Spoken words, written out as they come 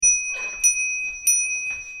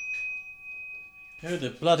Who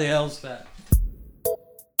the bloody hell's that?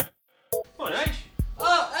 What, H?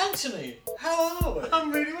 Oh, Anthony! How are we?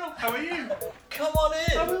 I'm really well. How are you? Come on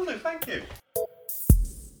in! I will do, thank you.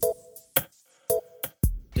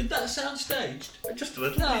 Did that sound staged? Just a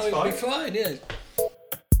little. No, it's it'll be fine. fine, yeah.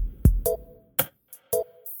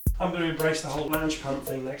 I'm going to embrace the whole lounge pant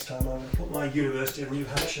thing next time. I'm going to put my University of New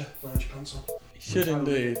Hampshire lounge pants on. Should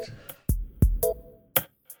indeed.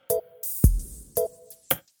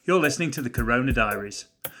 You're listening to the Corona Diaries,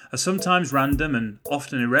 a sometimes random and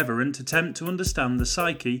often irreverent attempt to understand the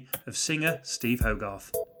psyche of singer Steve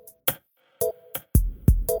Hogarth.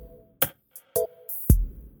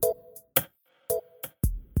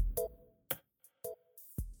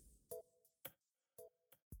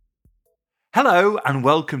 Hello and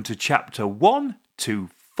welcome to Chapter 1 to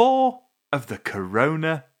 4 of the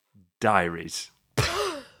Corona Diaries.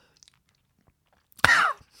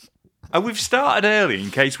 And we've started early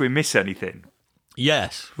in case we miss anything.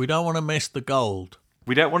 Yes, we don't want to miss the gold.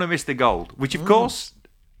 We don't want to miss the gold, which of course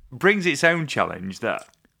brings its own challenge that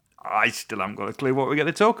I still haven't got a clue what we're going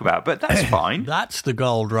to talk about, but that's fine. That's the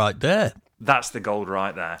gold right there. That's the gold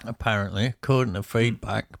right there. Apparently, according to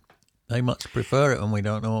feedback, they much prefer it when we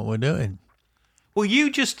don't know what we're doing. Well,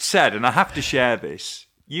 you just said, and I have to share this,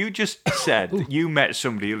 you just said that you met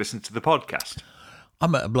somebody who listened to the podcast. I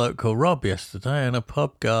met a bloke called Rob yesterday in a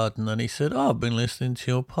pub garden, and he said, "Oh, I've been listening to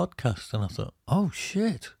your podcast." And I thought, oh,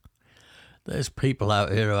 shit. There's people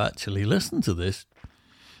out here who actually listen to this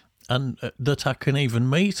and that I can even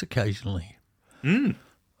meet occasionally. I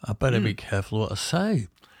better be careful what I say.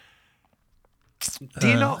 Do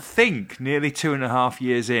you not think nearly 2.5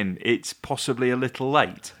 years in, it's possibly a little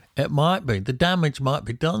late? It might be. The damage might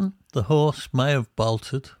be done. The horse may have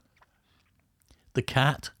bolted. The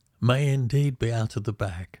cat may indeed be out of the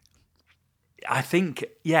bag. I think,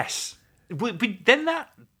 yes. But then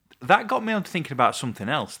that got me on to thinking about something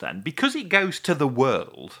else then. Because it goes to the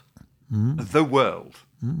world, you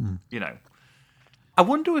know, I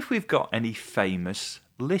wonder if we've got any famous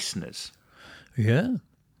listeners. Yeah.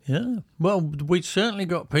 Well, we've certainly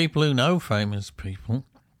got people who know famous people.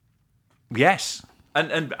 Yes.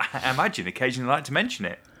 And I imagine occasionally like to mention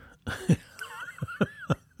it.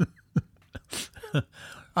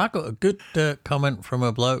 I got a good comment from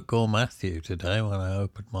a bloke called Matthew today when I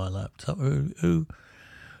opened my laptop, who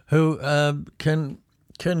can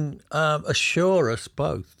assure us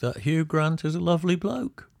both that Hugh Grant is a lovely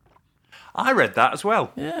bloke. I read that as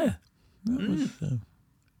well. Yeah, that was,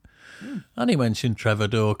 and he mentioned Trevor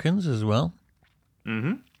Dawkins as well.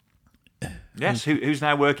 Mm-hmm. Yes, who's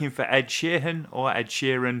now working for Ed Sheeran or Ed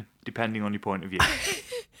Sheeran, depending on your point of view.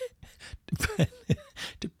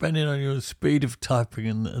 Depending on your speed of typing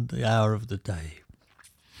and the hour of the day.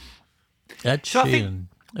 Ed Sheeran.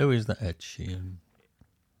 Who is that Ed Sheeran?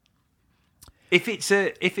 If it's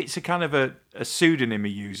a kind of a pseudonym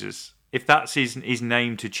he uses, if that's his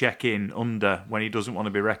name to check in under when he doesn't want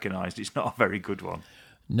to be recognised, it's not a very good one.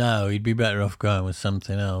 No, he'd be better off going with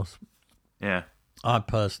something else. Yeah. I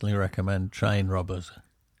personally recommend Train Robbers.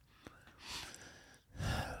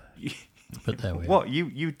 But there we are. What,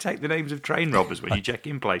 you take the names of train robbers when you check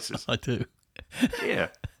in places? I do. Yeah.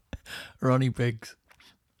 Ronnie Biggs.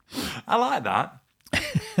 I like that.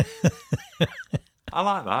 I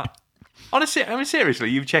like that. Honestly, I mean, seriously,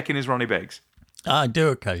 you check in as Ronnie Biggs? I do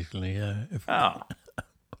occasionally, yeah.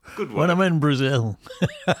 Good one. When I'm in Brazil.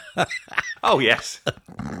 Oh, yes.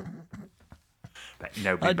 Bet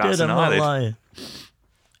nobody bats an eyelid. Not lying.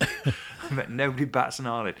 But nobody bats an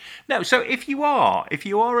eyelid. No, so if you are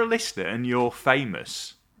a listener and you're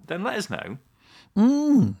famous, then let us know.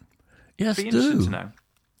 Yes, Be interested do. to know.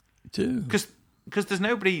 Do. Because there's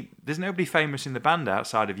nobody famous in the band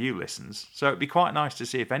outside of you listens. So it'd be quite nice to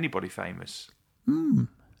see if anybody famous You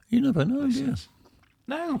never know, do you? listens.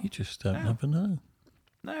 No, You just don't never know.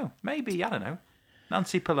 no, maybe, I don't know.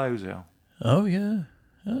 Nancy Pelosi. Oh, yeah.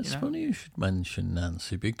 It's funny you should mention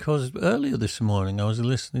Nancy, because earlier this morning I was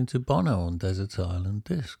listening to Bono on Desert Island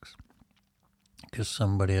Discs, because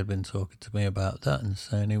somebody had been talking to me about that and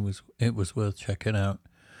saying it was worth checking out.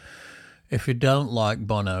 If you don't like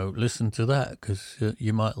Bono, listen to that, because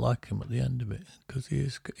you might like him at the end of it, because he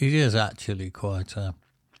is actually quite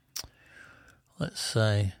let's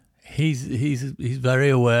say he's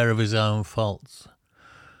very aware of his own faults,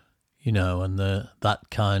 you know, and that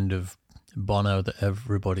kind of Bono that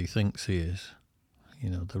everybody thinks he is, you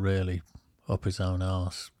know, the really up his own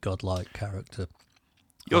arse, godlike character.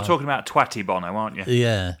 You're talking about Twatty Bono, aren't you?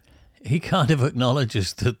 Yeah, he kind of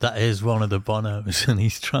acknowledges that is one of the Bonos, and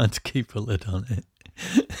he's trying to keep a lid on it.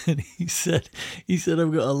 And he said, I've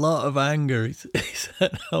got a lot of anger. He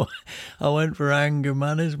said, I went for anger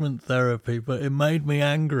management therapy, but it made me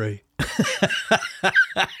angry.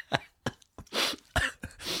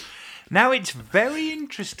 Now, it's very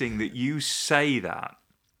interesting that you say that,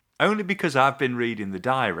 only because I've been reading the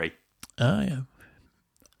diary. Oh, yeah.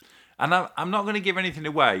 And I'm not going to give anything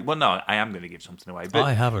away. Well, no, I am going to give something away. But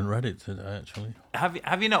I haven't read it today, actually.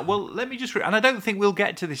 Have you not? Well, let me just... And I don't think we'll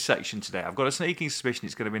get to this section today. I've got a sneaking suspicion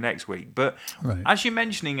it's going to be next week. But Right. As you're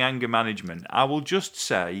mentioning anger management, I will just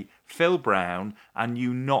say Phil Brown and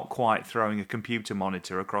you not quite throwing a computer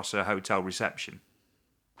monitor across a hotel reception.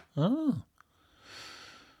 Oh.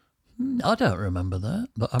 I don't remember that,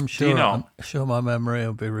 but I'm Do you sure not? I'm sure my memory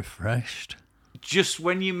will be refreshed. Just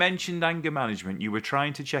when you mentioned anger management, you were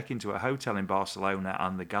trying to check into a hotel in Barcelona,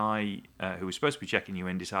 and the guy who was supposed to be checking you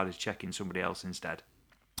in decided to check in somebody else instead.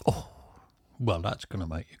 Well, that's going to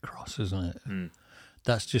make you cross, isn't it?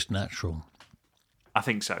 That's just natural. I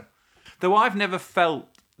think so. Though I've never felt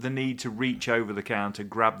the need to reach over the counter,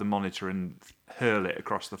 grab the monitor, and hurl it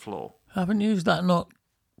across the floor. Haven't used that not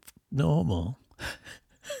normal.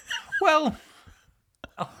 Well,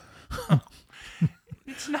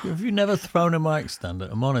 it's not. Have you never thrown a mic stand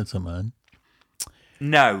at a monitor, man?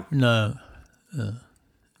 No. No.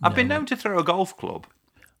 I've been known to throw a golf club.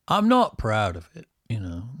 I'm not proud of it,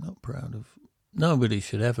 not proud of... Nobody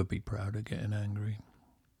should ever be proud of getting angry,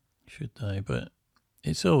 should they? But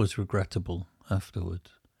it's always regrettable afterwards.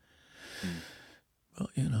 But,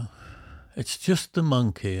 it's just the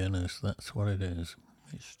monkey in us, that's what it is.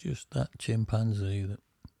 It's just that chimpanzee that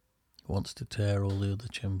wants to tear all the other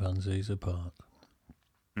chimpanzees apart.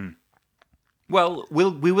 Well,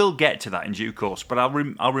 we will get to that in due course, but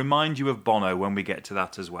I'll remind you of Bono when we get to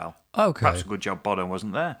that as well. Okay. Perhaps a good job Bono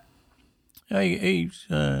wasn't there. He's.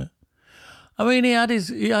 I mean, he had his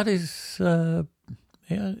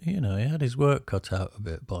work cut out a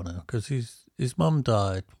bit, Bono, because his mum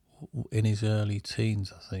died in his early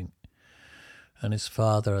teens, I think, and his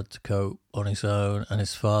father had to cope on his own, and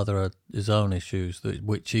his father had his own issues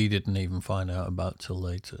which he didn't even find out about till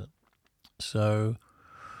later. So,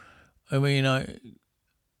 I mean,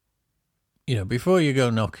 before you go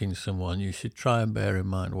knocking someone, you should try and bear in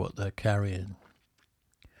mind what they're carrying.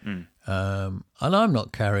 And I'm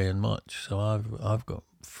not carrying much, so I've got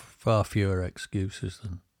far fewer excuses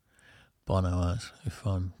than Bono has if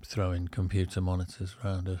I'm throwing computer monitors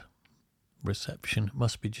around a reception. It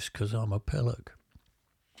must be just because I'm a pillock.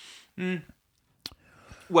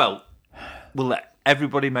 Well, we'll let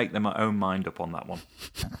everybody make their own mind up on that one.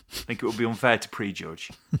 I think it would be unfair to prejudge.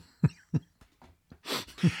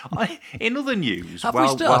 In other news... Have we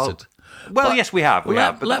started? Well, yes, we have. But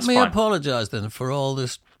let that's me fine. apologise then for all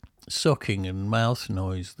this sucking and mouth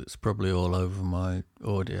noise that's probably all over my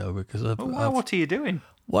audio because what are you doing?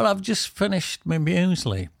 Well, I've just finished my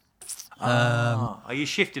muesli. Are you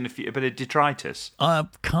shifting a bit of detritus? I'm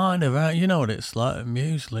kind of, you know what it's like,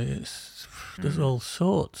 muesli. There's all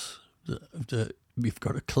sorts that you've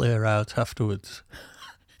got to clear out afterwards.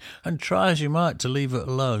 And try as you might to leave it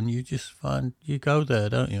alone, you just find you go there,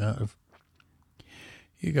 don't you?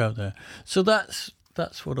 You go there. So that's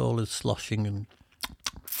what all this sloshing and...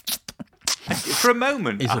 For a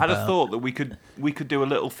moment, I had about. a thought that we could do a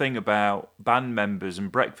little thing about band members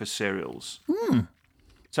and breakfast cereals.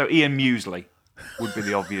 So Ian Muesli would be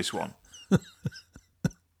the obvious one.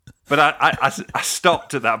 But I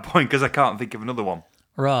stopped at that point because I can't think of another one.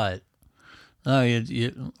 Right. No,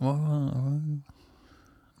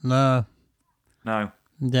 No. No.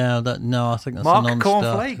 No, I think that's Mark a non-starter.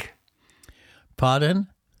 Cornflake? Pardon?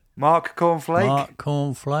 Mark Cornflake? Mark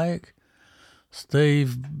Cornflake.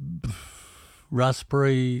 Steve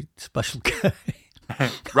Raspberry Special K.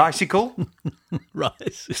 Ricicle?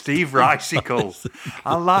 Rice. Steve Ricicle.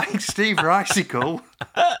 I like Steve Ricicle.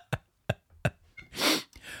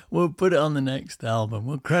 We'll put it on the next album.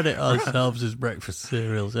 We'll credit ourselves as breakfast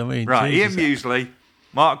cereals. I mean, Right, Jesus. Ian Muesli,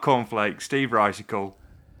 Mark Cornflake, Steve Ricicle.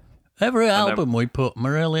 Every album we put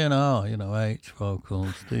Marillion R, H vocal,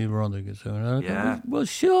 Steve Rodriguez. Yeah. Well,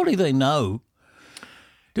 surely they know.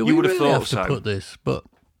 Do You we would have really thought have so. to put this? But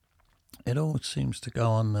it always seems to go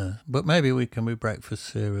on there. But maybe we can be breakfast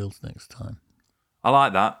cereals next time. I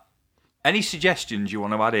like that. Any suggestions you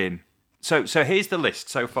want to add in? So here's the list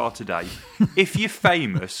so far today. If you're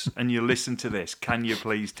famous and you listen to this, can you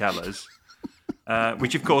please tell us?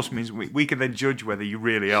 Which, of course, means we can then judge whether you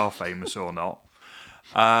really are famous or not.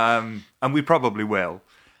 And we probably will.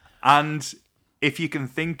 And if you can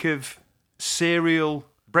think of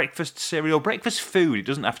breakfast food, it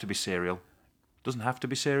doesn't have to be cereal. Doesn't have to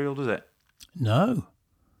be cereal, does it? No.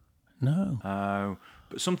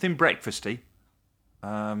 But something breakfasty.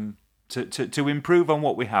 to improve on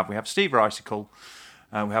what we have. We have Steve Ricecle,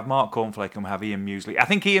 we have Mark Cornflake, and we have Ian Muesley. I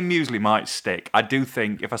think Ian Muesley might stick. I do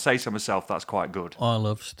think, if I say so myself, that's quite good. I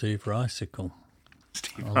love Steve Ricecle.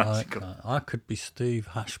 Steve I like Ricecle. that. I could be Steve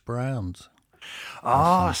Hash Browns.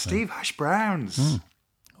 Steve Hash Browns.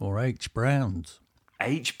 Or H. Browns.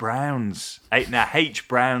 H. Browns. Now, H.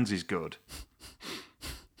 Browns is good.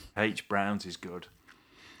 H. Browns is good.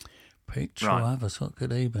 Pete Right. Travis, what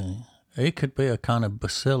could he be? He could be a kind of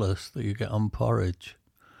bacillus that you get on porridge.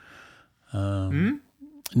 No,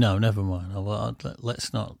 never mind.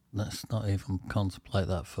 Let's not even contemplate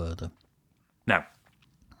that further. No.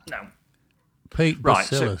 Pete Right,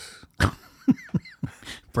 Bacillus.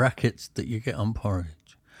 Brackets that you get on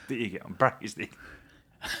porridge. That you get on brackets.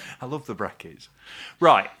 I love the brackets.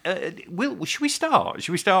 Right. Should we start?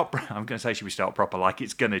 I'm going to say, should we start proper? Like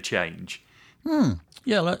it's going to change.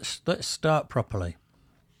 Yeah, let's start properly.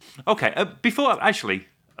 Okay. Before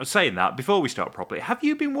we start properly, have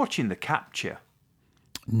you been watching The Capture?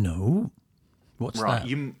 No. What's Right.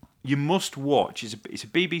 that? You must watch. It's a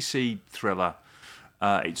BBC thriller.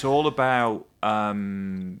 It's all about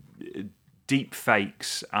deep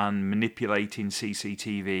fakes and manipulating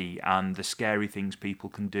CCTV and the scary things people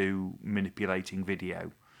can do manipulating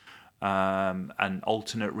video, and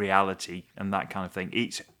alternate reality and that kind of thing.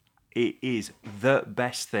 It is the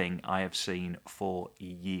best thing I have seen for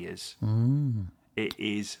years. It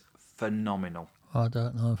is phenomenal. I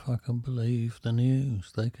don't know if I can believe the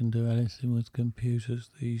news. They can do anything with computers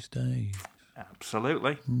these days.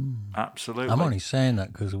 Absolutely. Absolutely. I'm only saying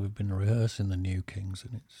that because we've been rehearsing the New Kings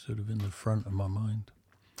and it's sort of in the front of my mind.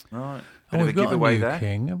 Right. And Bit of we've a got a giveaway new there.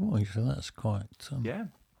 king, haven't we? So that's quite Yeah.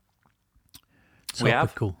 We have.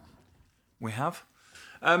 topical. We have.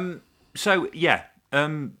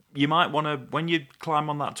 You might want to, when you climb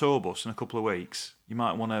on that tour bus in a couple of weeks, you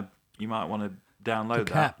might want to download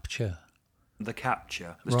The Capture. The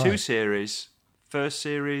Capture. There's Right. two series. First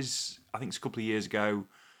series, I think it's a couple of years ago.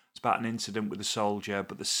 It's about an incident with a soldier,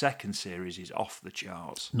 but the second series is off the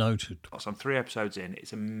charts. Noted. So I'm 3 episodes in.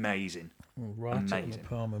 It's amazing. Right on Amazing. the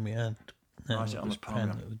palm of my hand. Now Right on this the palm pen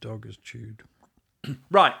of that the dog has chewed.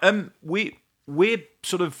 Right. We were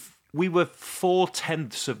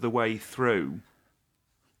 4/10 of the way through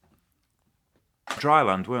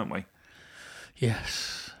Dryland, weren't we?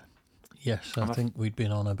 Yes. I think we'd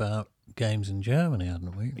been on about games in Germany,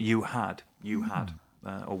 hadn't we? You had,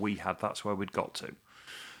 or we had. That's where we'd got to.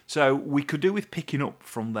 So we could do with picking up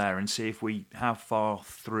from there and see if we how far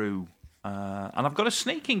through. And I've got a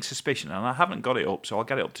sneaking suspicion, and I haven't got it up, so I'll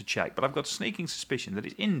get it up to check. But I've got a sneaking suspicion that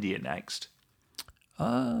it's India next.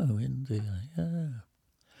 Oh, India, yeah.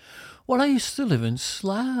 Well, I used to live in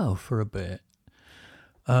Slough for a bit.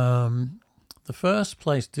 The first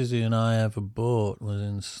place Dizzy and I ever bought was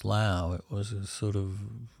in Slough. It was a sort of,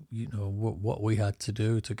 what we had to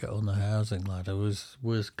do to get on the housing ladder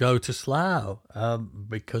was go to Slough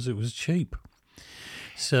because it was cheap.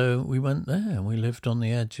 So we went there and we lived on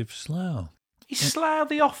the edge of Slough. Is Slough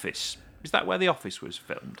the office? Is that where the office was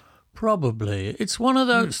filmed? Probably. It's one of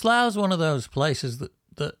those, Slough's one of those places that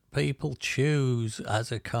people choose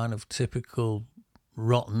as a kind of typical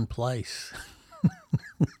rotten place.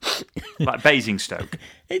 Like Basingstoke.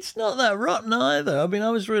 It's not that rotten either. I mean,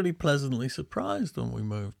 I was really pleasantly surprised when we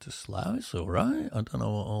moved to Slough. It's all right. I don't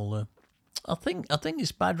know what all the... I think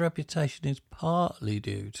its bad reputation is partly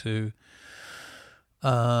due to...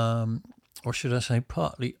 or should I say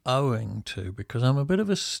partly owing to, because I'm a bit of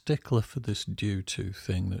a stickler for this due to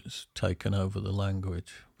thing that's taken over the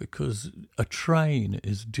language, because a train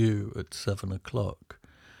is due at 7 o'clock.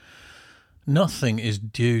 Nothing is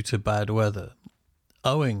due to bad weather,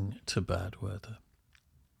 owing to bad weather.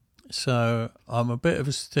 So I'm a bit of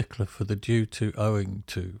a stickler for the due to, owing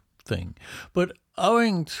to thing. But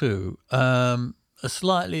owing to a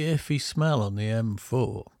slightly iffy smell on the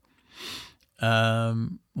M4,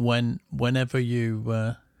 whenever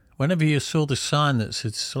you saw the sign that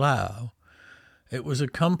said Slough, it was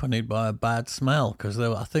accompanied by a bad smell, because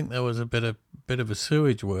I think there was a bit of a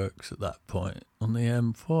sewage works at that point on the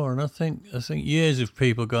M4, and I think years of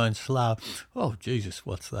people going Slough, oh Jesus,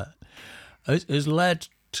 what's that? Has led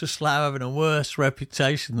to Slough having a worse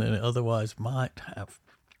reputation than it otherwise might have.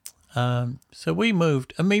 So we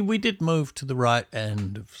moved. I mean, we did move to the right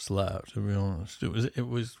end of Slough, to be honest.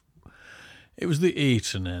 It was the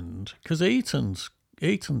Eton end, because Eton's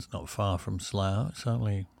not far from Slough. It's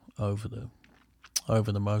only over the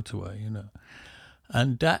motorway,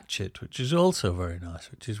 and Datchet, which is also very nice,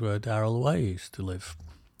 which is where Darrell Way used to live.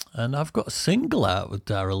 And I've got a single out with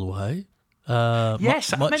Darrell Way.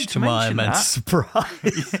 Yes, I much meant to my immense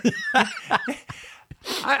surprise.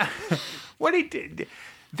 When it did,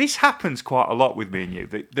 this happens quite a lot with me and you.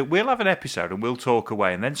 That we'll have an episode and we'll talk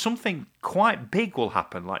away, and then something quite big will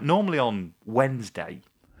happen. Like normally on Wednesday,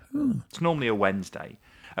 it's normally a Wednesday.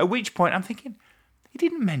 At which point I'm thinking, he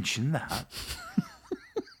didn't mention that.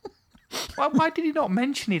 Why did he not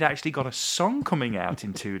mention he'd actually got a song coming out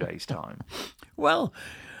in 2 days' time? Well,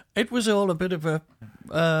 it was all a bit of a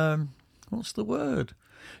what's the word?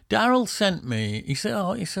 Daryl sent me. He said,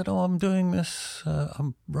 "Oh, I'm doing this.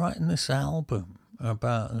 I'm writing this album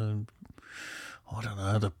about I don't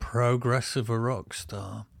know, the progress of a rock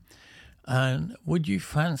star. And would you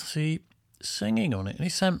fancy singing on it?" And he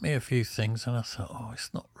sent me a few things, and I thought, "Oh,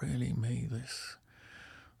 it's not really me, this."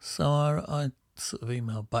 So I sort of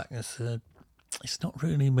emailed back and said, "It's not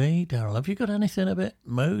really me, Daryl. Have you got anything a bit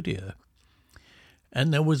moodier?"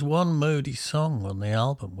 And there was one moody song on the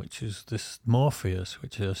album, which is this Morpheus,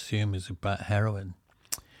 which I assume is about heroin.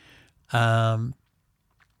 And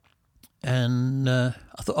I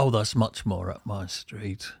thought, oh, that's much more up my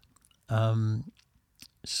street.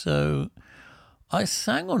 So I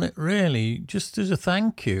sang on it really just as a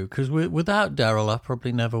thank you, because without Daryl, I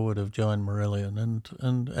probably never would have joined Marillion,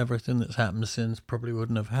 and everything that's happened since probably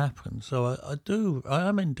wouldn't have happened. So I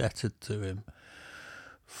am indebted to him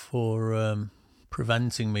for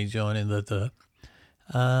preventing me joining the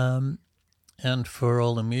and for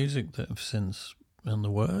all the music that have since, and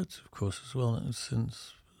the words, of course, as well, that have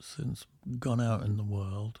since gone out in the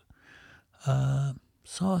world.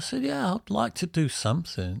 So I said, yeah, I'd like to do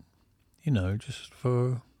something, just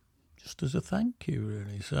as a thank you,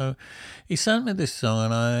 really. So he sent me this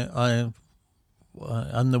song, and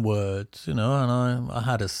and the words, and I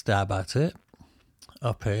had a stab at it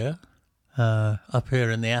up here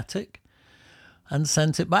in the attic, and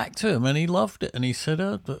sent it back to him, and he loved it, and he said,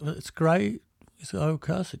 "Oh, it's great." He said,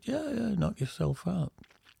 "Okay." I said, "Yeah, knock yourself out."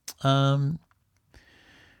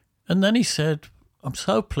 And then he said, "I'm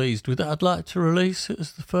so pleased with it, I'd like to release it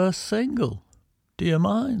as the first single. Do you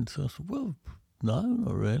mind?" So I said, "Well, no,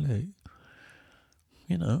 not really."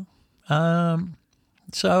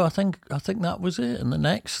 So I think that was it. And the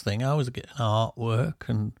next thing, I was getting artwork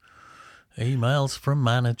and emails from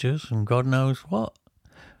managers and God knows what.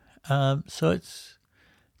 So it's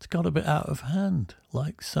got a bit out of hand,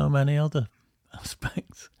 like so many other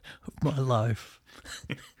aspects of my life.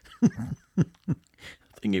 I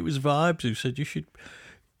think it was Vibes who said you should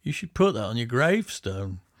put that on your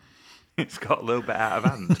gravestone. It's got a little bit out of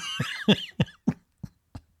hand.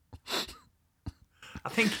 I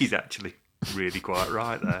think he's actually really quite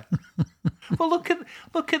right there. Well, look at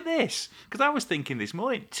this, because I was thinking this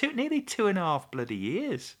morning, nearly 2.5 bloody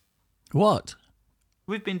years. What?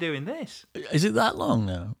 We've been doing this. Is it that long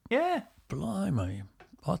now? Yeah. Blimey.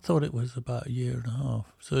 I thought it was about 1.5 years.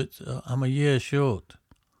 So I'm a year short.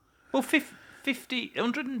 Well,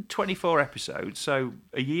 124 episodes, so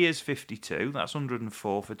a year's 52. That's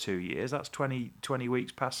 104 for 2 years. That's 20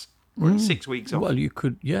 weeks past, 6 weeks off. Well, you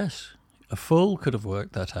could, yes. A fool could have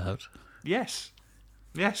worked that out. Yes.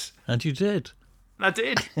 And you did. I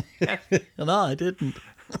did. Yes. And I didn't.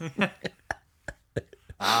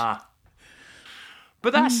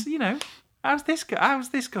 But that's, how's this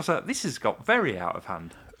got? This has got very out of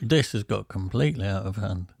hand. This has got completely out of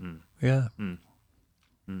hand. Yeah.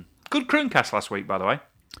 Good Crooncast last week, by the way.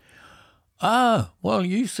 Well,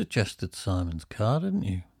 you suggested Simon's Car, didn't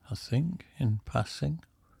you? I think, in passing.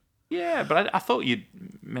 Yeah, but I thought you'd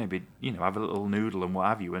maybe, have a little noodle and what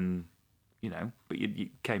have you, and, but you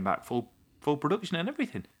came back full production and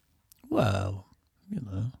everything. Well,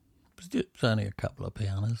 it's only a couple of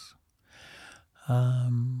pianos.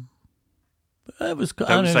 It was.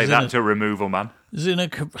 Don't say that to a removal man. It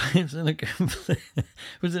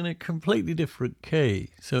was in a completely different key,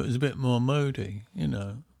 so it was a bit more moody.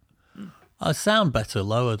 I sound better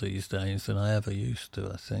lower these days than I ever used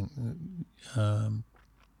to. I think,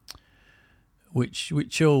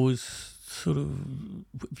 which always sort of,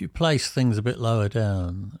 if you place things a bit lower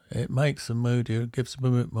down, it makes them moodier. It gives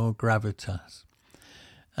them a bit more gravitas.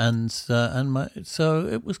 So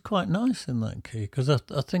it was quite nice in that key, because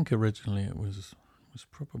I think originally it was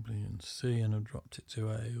probably in C and I dropped it to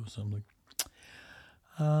A or something.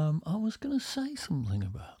 I was going to say something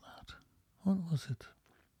about that. What was it?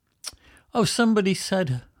 Oh, somebody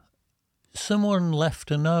said someone left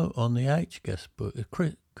a note on the HGuest book. It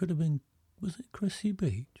could have been, was it Chrissy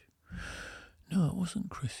Beach? No, it wasn't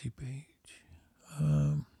Chrissy Beach.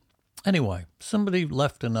 Anyway, somebody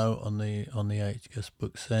left a note on the HGuest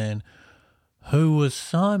book saying, "Who was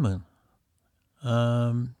Simon?"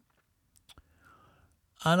 And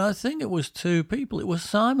I think it was two people. It was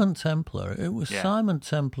Simon Templar. It was Simon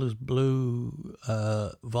Templar's blue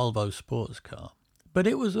Volvo sports car. But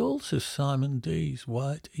it was also Simon D's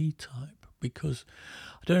White E-Type, because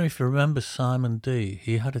I don't know if you remember Simon D.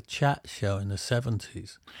 He had a chat show in the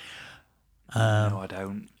 70s. No, I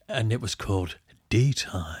don't. And it was called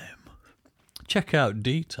D-Time. Check out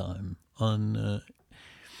D-Time on...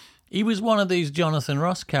 he was one of these Jonathan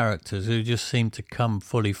Ross characters who just seemed to come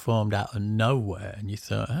fully formed out of nowhere. And you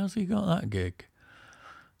thought, how's he got that gig?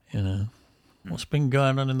 You know, what's been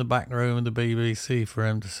going on in the back room of the BBC for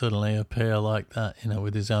him to suddenly appear like that, you know,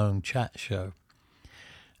 with his own chat show?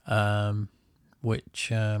 It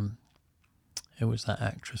was that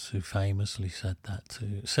actress who famously said that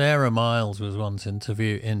too. Sarah Miles was once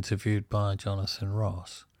interviewed by Jonathan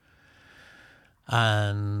Ross.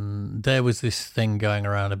 And there was this thing going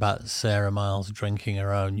around about Sarah Miles drinking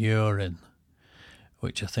her own urine,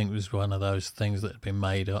 which I think was one of those things that had been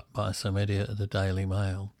made up by some idiot at the Daily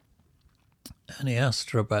Mail. And he asked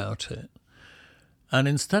her about it. And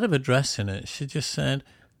instead of addressing it, she just said,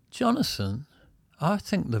 Jonathan, I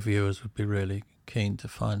think the viewers would be really keen to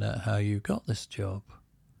find out how you got this job.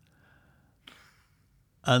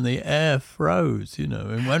 And the air froze, you know,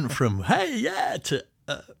 and went from, hey, yeah, to...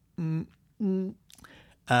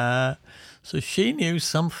 so she knew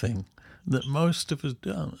something that most of us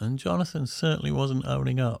don't, and Jonathan certainly wasn't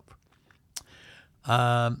owning up.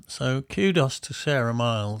 So kudos to Sarah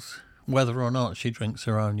Miles, whether or not she drinks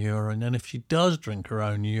her own urine, and if she does drink her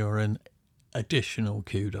own urine, additional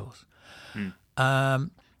kudos.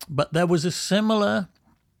 But there was a similar...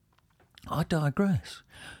 I digress.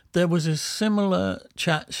 There was a similar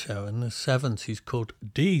chat show in the 70s called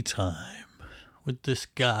D-Time, with this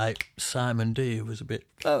guy, Simon D, who was a bit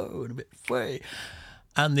low and a bit free.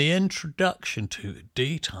 And the introduction to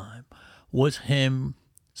D-Time was him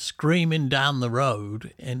screaming down the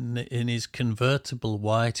road in his convertible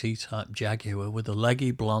white E-Type Jaguar with a leggy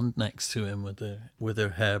blonde next to him with her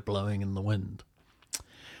hair blowing in the wind.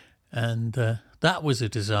 And that was a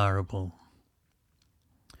desirable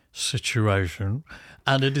situation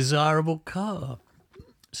and a desirable car.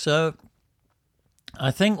 So... I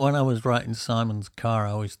think when I was writing Simon's Car,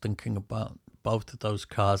 I was thinking about both of those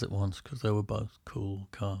cars at once because they were both cool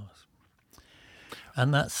cars.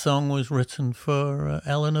 And that song was written for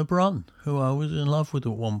Eleanor Bron, who I was in love with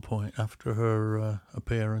at one point after her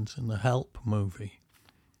appearance in the Help movie.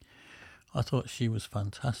 I thought she was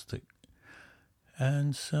fantastic.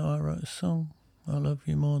 And so I wrote a song, I Love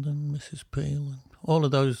You More Than Mrs. Peel, and all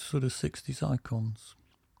of those sort of 60s icons.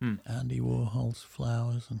 Andy Warhol's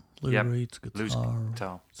Flowers and Lou Reed's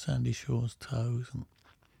guitar, Sandy Shaw's Toes and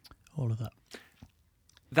all of that.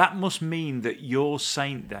 That must mean that your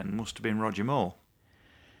saint then must have been Roger Moore.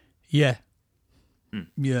 Yeah.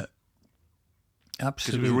 Yeah. Absolutely.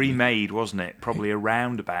 Because it was remade, wasn't it? Probably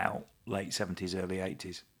around about late 70s, early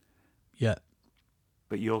 80s. Yeah.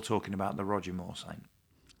 But you're talking about the Roger Moore saint.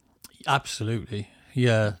 Absolutely.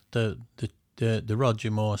 Yeah. The Roger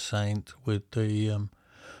Moore Saint with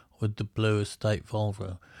the Blue Estate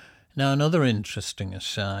Volvo. Now, another interesting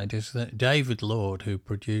aside is that David Lord, who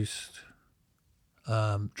produced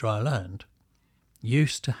Dryland,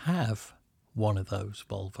 used to have one of those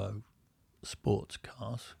Volvo sports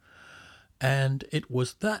cars, and it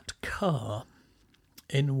was that car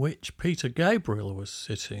in which Peter Gabriel was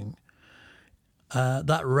sitting,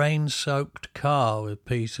 that rain-soaked car with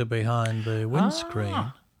Peter behind the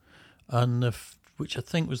windscreen, and which I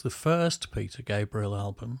think was the first Peter Gabriel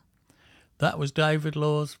album. That was David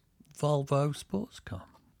Lord's Volvo sports car.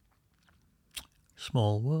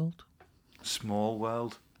 Small world. Small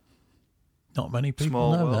world. Not many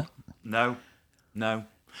people know that. No.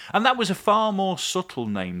 And that was a far more subtle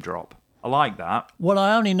name drop. I like that. Well,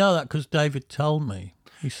 I only know that because David told me.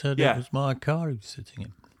 He said it was my car he was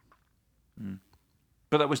sitting in.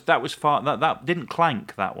 But that was far. That didn't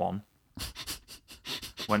clank, that one.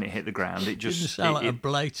 When it hit the ground, it just... Didn't sound like a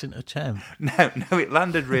blatant attempt. No, it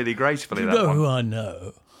landed really gracefully. You that know one. who I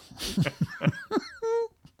know.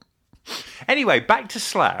 Anyway, back to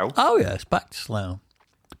Slough. Oh, yes, back to Slough.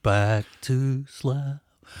 Back to Slough.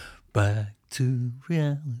 Back to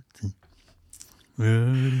reality.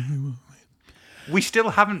 We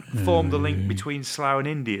still haven't formed the link between Slough and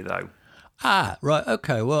India, though. Ah, right,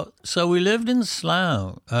 okay. Well, so we lived in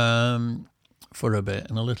Slough for a bit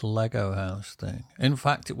in a little Lego house thing. In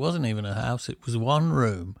fact, it wasn't even a house. It was one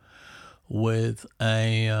room with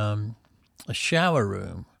a shower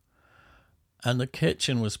room, and the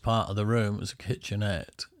kitchen was part of the room. It was a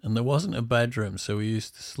kitchenette, and there wasn't a bedroom, so we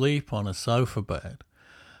used to sleep on a sofa bed,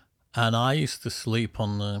 and I used to sleep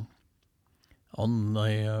on the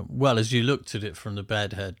as you looked at it from the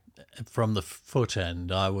bed head, from the foot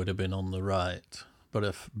end, I would have been on the right,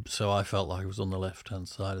 so I felt like I was on the left-hand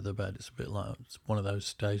side of the bed. It's a bit like it's one of those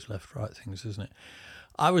stage left-right things, isn't it?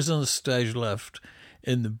 I was on the stage left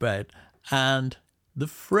in the bed, and the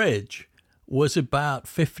fridge was about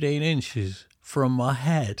 15 inches from my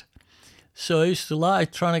head. So I used to lie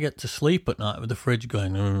trying to get to sleep at night with the fridge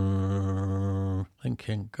going,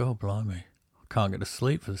 thinking, God blimey, I can't get to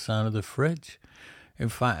sleep for the sound of the fridge. In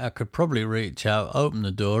fact, I could probably reach out, open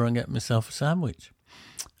the door and get myself a sandwich.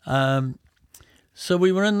 So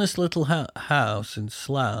we were in this little house in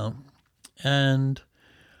Slough, and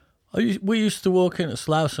we used to walk into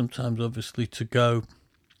Slough sometimes, obviously, to go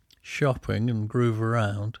shopping and groove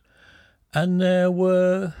around. And there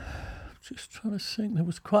were, just trying to think, there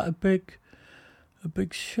was quite a big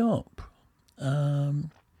shop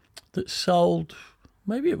that sold,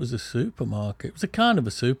 maybe it was a supermarket. It was a kind of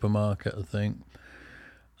a supermarket, I think.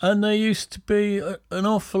 And there used to be an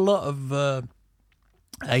awful lot of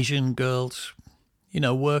Asian girls,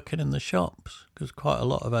 working in the shops, because quite a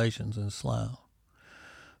lot of Asians in Slough.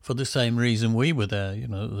 For the same reason we were there,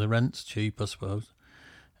 the rent's cheap, I suppose.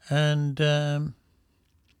 And and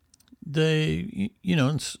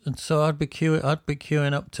so I'd be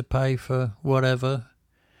queuing up to pay for whatever.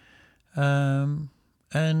 And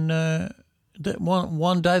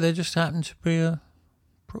one day there just happened to be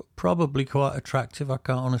probably quite attractive. I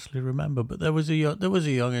can't honestly remember, but there was a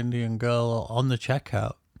young Indian girl on the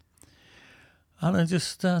checkout, and I just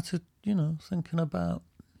started, thinking about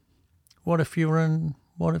what if you were in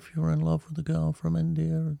love with a girl from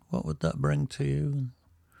India, and what would that bring to you,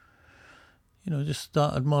 and just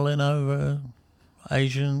started mulling over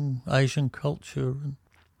Asian culture, and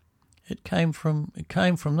it came from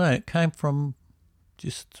there. It came from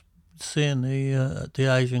just seeing the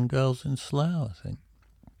Asian girls in Slough, I think.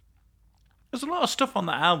 There's a lot of stuff on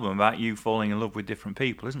that album about you falling in love with different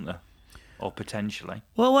people, isn't there? Or potentially.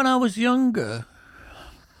 Well, when I was younger,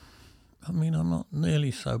 I mean, I'm not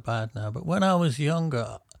nearly so bad now, but when I was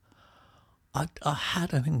younger, I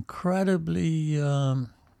had an incredibly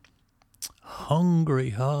hungry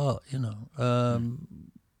heart,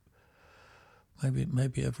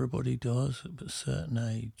 Maybe everybody does at a certain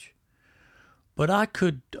age. But I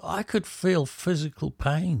could feel physical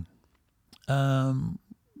pain,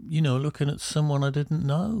 looking at someone I didn't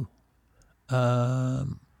know.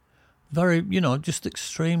 Very, just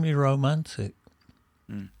extremely romantic.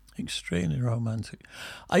 Extremely romantic.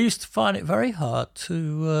 I used to find it very hard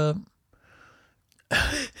to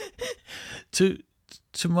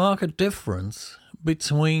to mark a difference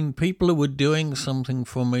between people who were doing something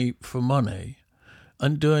for me for money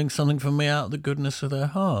and doing something for me out of the goodness of their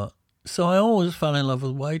heart. So I always fell in love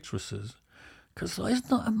with waitresses, because isn't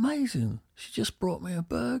that amazing? She just brought me a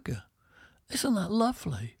burger. Isn't that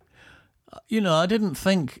lovely? I didn't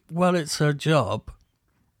think, well, it's her job.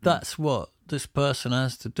 That's what this person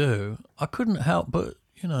has to do. I couldn't help but,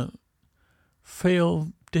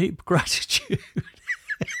 feel deep gratitude.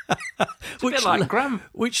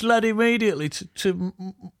 Which led immediately to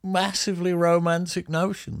massively romantic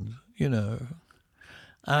notions, You're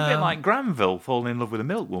a bit like Granville falling in love with a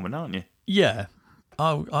milkwoman, aren't you? Yeah.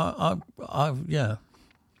 Yeah.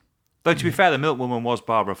 Though, to be fair, the milkwoman was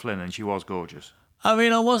Barbara Flynn, and she was gorgeous. I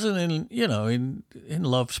mean, I wasn't in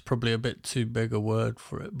love's probably a bit too big a word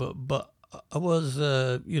for it, but I was,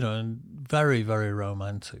 very, very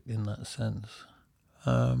romantic in that sense.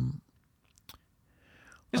 There's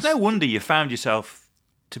no wonder you found yourself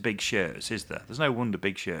to Big Shirts, is there? There's no wonder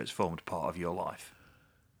Big Shirts formed part of your life.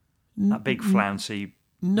 That big, flouncy,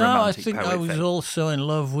 no, romantic I think poet I was thing. also in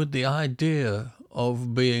love with the idea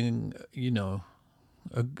of being,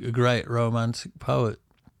 a great romantic poet,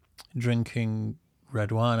 drinking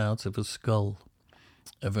red wine out of a skull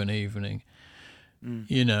of an evening,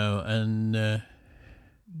 and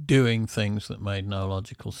doing things that made no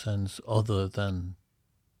logical sense other than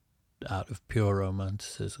out of pure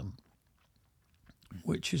romanticism,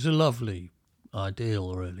 which is a lovely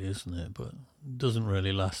ideal, really, isn't it? But it doesn't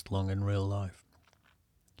really last long in real life.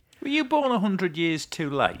 Were you born 100 years too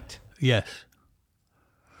late? Yes.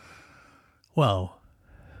 Well,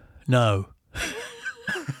 no.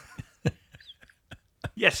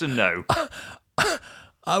 Yes and no.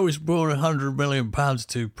 I was born £100 million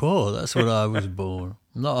too poor. That's what I was born.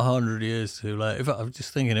 Not 100 years too late. I'm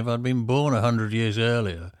just thinking, if I'd been born 100 years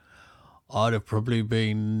earlier, I'd have probably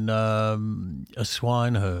been a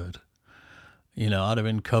swineherd. I'd have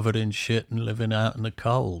been covered in shit and living out in the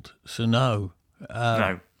cold. So no.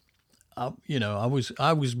 No. I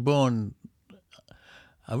was born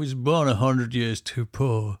 100 years too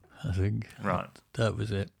poor, I think. Right. That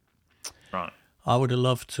was it. Right. I would have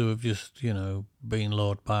loved to have just, been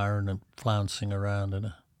Lord Byron and flouncing around in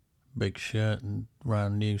a big shirt and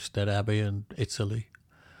round Newstead Abbey and Italy,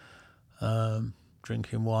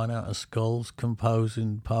 drinking wine out of skulls,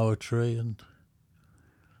 composing poetry and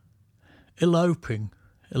eloping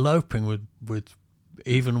with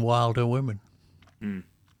even wilder women.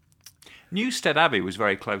 Newstead Abbey was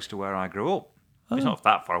very close to where I grew up. It's not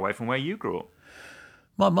that far away from where you grew up.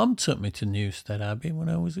 My mum took me to Newstead Abbey when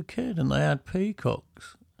I was a kid, and they had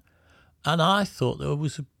peacocks. And I thought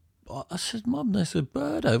I said, Mum, there's a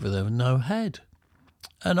bird over there with no head.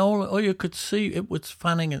 And all you could see, it was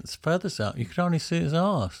fanning its feathers out. You could only see its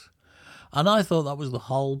arse. And I thought that was the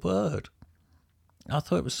whole bird. I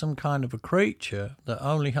thought it was some kind of a creature that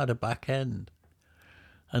only had a back end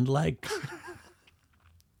and legs.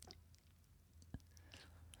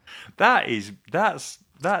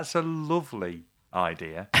 That's a lovely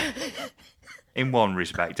idea. In one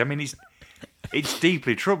respect, I mean, it's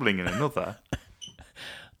deeply troubling in another.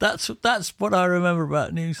 That's what I remember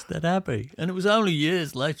about Newstead Abbey, and it was only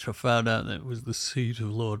years later I found out that it was the seat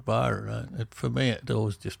of Lord Byron. For me, it had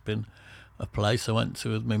always just been a place I went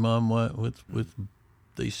to with my mum with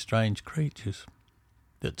these strange creatures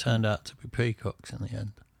that turned out to be peacocks in the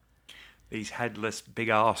end. These headless,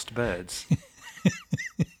 big-arsed birds.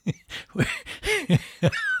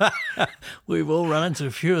 We've all run into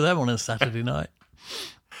a few of them on a Saturday night.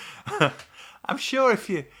 I'm sure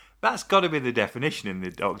that's got to be the definition in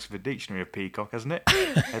the Oxford Dictionary of peacock, hasn't it?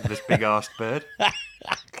 Headless, big-arsed bird.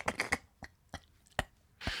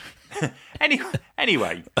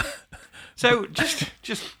 Anyway, so just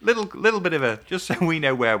little bit of just so we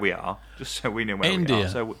know where we are, we are. So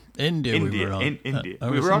India. We were on India.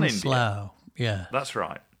 We were on India. Slough. Yeah, that's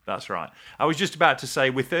right. I was just about to say,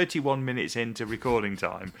 we're 31 minutes into recording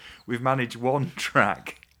time. We've managed one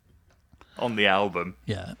track on the album.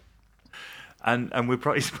 Yeah. And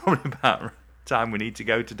it's probably about time we need to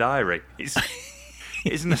go to diary. It's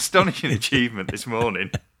an astonishing achievement this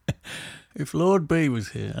morning. If Lord B was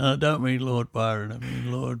here, and I don't mean Lord Byron, I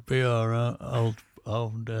mean Lord B, our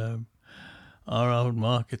old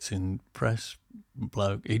marketing press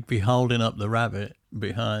bloke, he'd be holding up the rabbit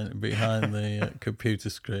behind the computer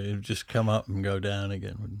screen. It'd just come up and go down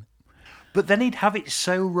again, wouldn't it? But then he'd have it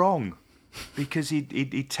so wrong, because he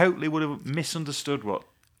totally would have misunderstood what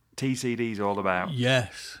TCD's all about.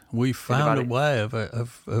 Yes, we found a way of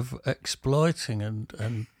exploiting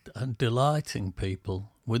and delighting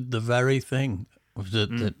people with the very thing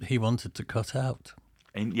that he wanted to cut out.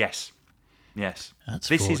 And yes. This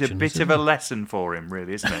is a bit of a lesson for him,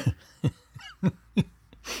 really, isn't it?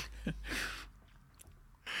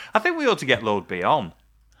 I think we ought to get Lord B on.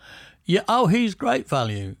 Yeah, he's great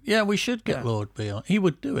value. Yeah, we should get Lord B on. He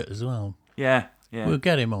would do it as well. Yeah. We'll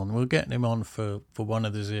get him on. We'll get him on for one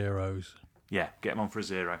of the zeros. Yeah, get him on for a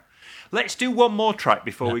zero. Let's do one more track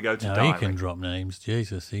before we go to diary. He can drop names.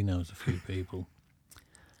 Jesus, he knows a few people.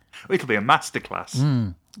 It'll be a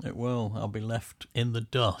masterclass. It will. I'll be left in the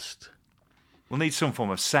dust. We'll need some form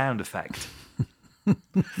of sound effect.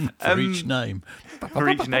 For each name. For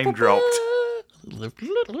each name dropped.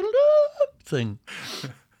 Thing.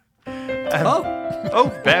 There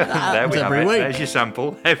we have it. There's your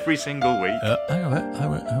sample every single week. Hang on.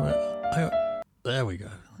 There we go.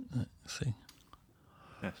 See?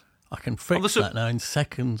 Yes. I can fix that now in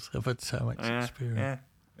seconds. I've had so much experience.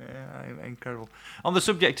 Yeah, incredible. On the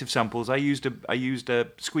subject of samples, I used a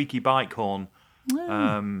squeaky bike horn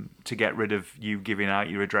to get rid of you giving out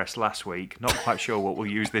your address last week. Not quite sure what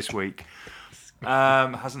we'll use this week.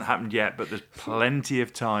 Hasn't happened yet, but there's plenty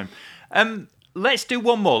of time. Let's do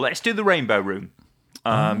one more. Let's do the Rainbow Room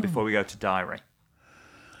before we go to diary.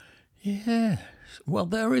 Yes. Well,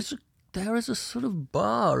 there is a sort of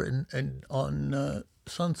bar on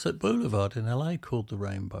Sunset Boulevard in LA called the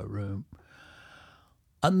Rainbow Room.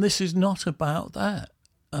 And this is not about that.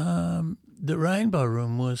 The Rainbow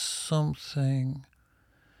Room was something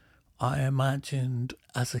I imagined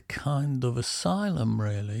as a kind of asylum,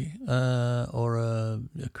 really, or a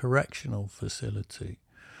correctional facility.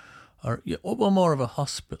 Or more of a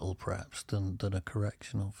hospital, perhaps, than a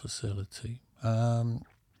correctional facility,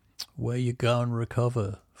 where you go and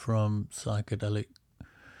recover from psychedelic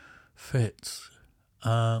fits.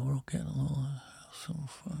 We're all getting a little house on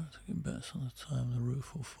fire, taking bets on the time the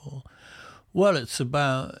roof will fall. Well, it's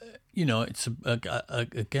about, it's about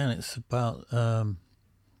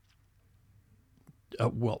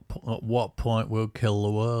at what point we'll kill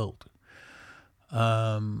the world.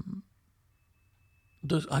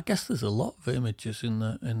 I guess there's a lot of images in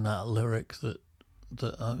that lyric that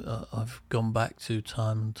I've gone back to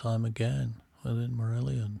time and time again within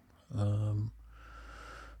Marillion.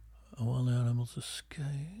 While the animals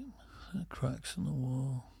escape, there are cracks in the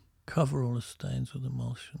wall. cover all the stains with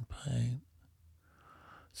emulsion paint.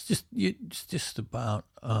 It's just about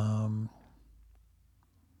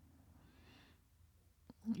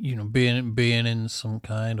being in some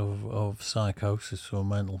kind of psychosis or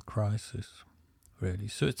mental crisis, really.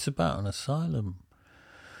 So it's about an asylum.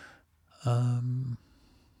 With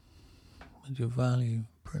your value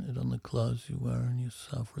printed on the clothes you wear and your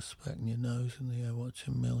self-respect and your nose in the air, watch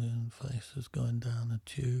a million faces going down the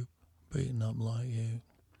tube, beating up like you.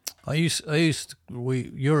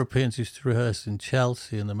 Europeans used to rehearse in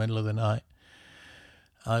Chelsea in the middle of the night.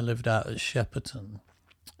 I lived out at Shepperton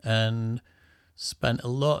and spent a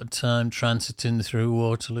lot of time transiting through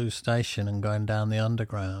Waterloo Station and going down the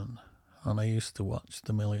underground. And I used to watch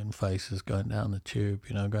the million faces going down the tube,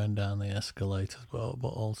 going down the escalators. But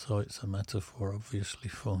also it's a metaphor, obviously,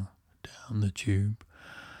 for down the tube.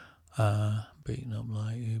 Beaten up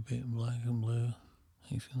like you, beaten black and blue.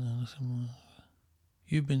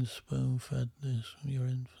 You've been spoon-fed this from your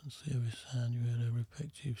infancy, every sound you heard, every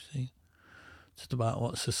picture you've seen. It's about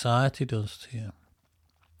what society does to you.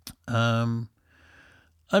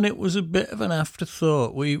 And it was a bit of an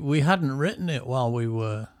afterthought. We hadn't written it while we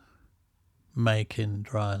were making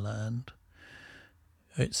Dryland.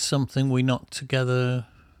 It's something we knocked together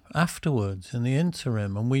afterwards in the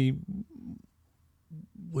interim, and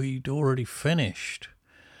we'd already finished.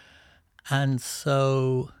 And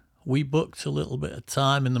so we booked a little bit of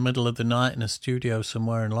time in the middle of the night in a studio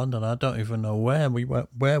somewhere in London. I don't even know where we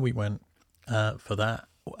went for that.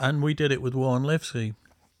 And we did it with Warren Livesey,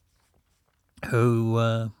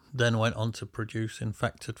 who then went on to produce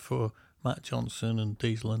Infected for Matt Johnson and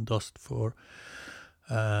Diesel and Dust for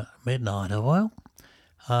Midnight Oil.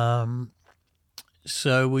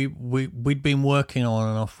 So we'd been working on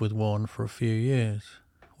and off with Warren for a few years.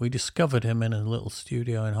 We discovered him in a little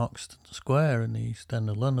studio in Hoxton Square in the East End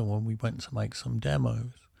of London when we went to make some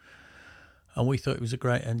demos. And we thought he was a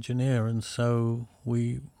great engineer, and so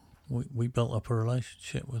we built up a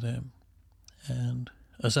relationship with him. And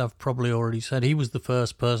as I've probably already said, he was the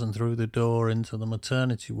first person through the door into the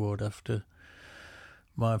maternity ward after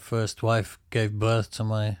my first wife gave birth to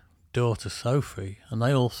my daughter Sophie, and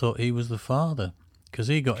they all thought he was the father because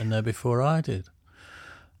he got in there before I did.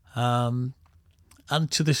 And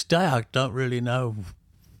to this day, I don't really know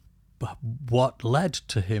what led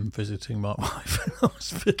to him visiting my wife in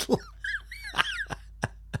hospital.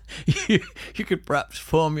 You could perhaps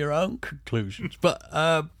form your own conclusions, but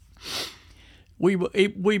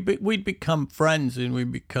we'd become friends, and we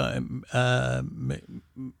became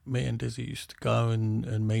me and Dizzy used to go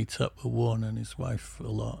and meet up with Warren and his wife a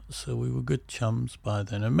lot, so we were good chums by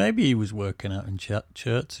then. And maybe he was working out in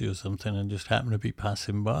Chertsey or something and just happened to be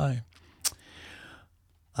passing by,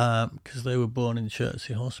 because they were born in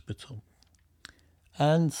Chertsey Hospital.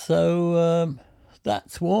 And so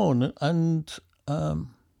that's Warren. And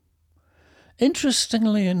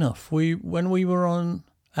interestingly enough, when we were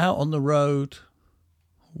out on the road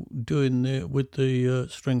doing with the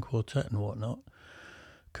string quartet and whatnot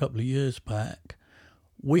a couple of years back,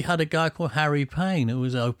 we had a guy called Harry Payne who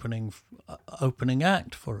was opening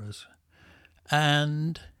act for us,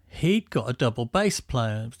 and he'd got a double bass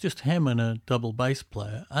player. It was just him and a double bass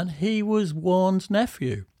player, and he was Warren's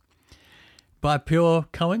nephew by pure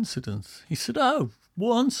coincidence. He said, "Oh,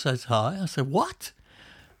 Warren says hi." I said, "What?"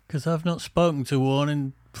 Because I've not spoken to Warren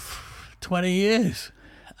in 20 years.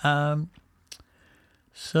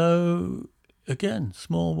 So, again,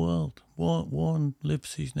 small world. Warren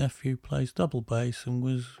Livesey's nephew plays double bass and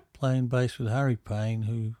was playing bass with Harry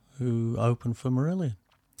Payne, who opened for Marillion.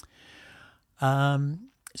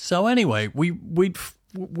 So anyway, we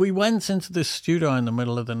went into this studio in the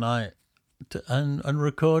middle of the night and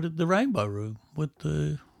recorded the Rainbow Room with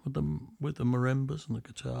the marimbas and the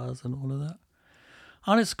guitars and all of that.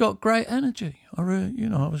 And it's got great energy. I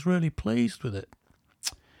was really pleased with it.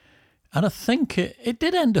 And I think it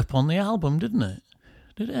did end up on the album, didn't it?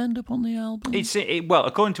 Did it end up on the album? Well,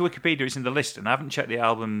 according to Wikipedia, it's in the listing. I haven't checked the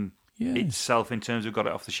album itself in terms of got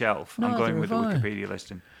it off the shelf. I'm going with the Wikipedia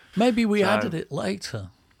listing. Maybe we added it later,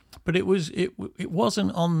 but it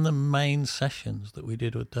wasn't on the main sessions that we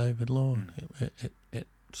did with David Lord. It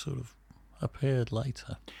sort of appeared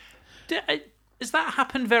later. Does that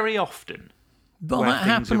happen very often? Well, that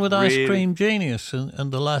happened with Ice Cream Genius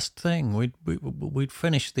and The Last Thing. We'd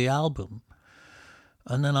finished the album,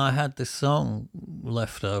 and then I had this song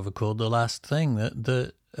left over called The Last Thing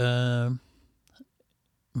that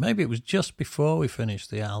maybe it was just before we finished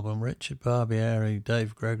the album. Richard Barbieri,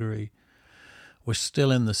 Dave Gregory were still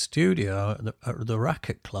in the studio at the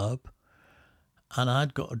Racket Club, and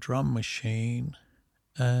I'd got a drum machine,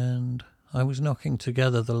 and I was knocking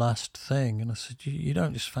together the last thing, and I said, "You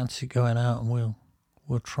don't just fancy going out, and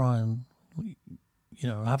we'll try and, you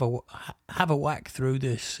know, have a whack through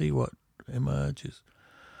this, see what emerges."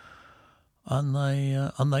 And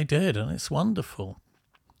they did, and it's wonderful.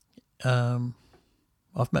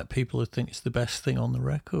 I've met people who think it's the best thing on the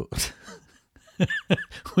record.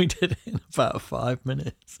 We did it in about 5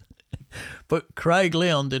 minutes. But Craig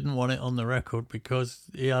Leon didn't want it on the record because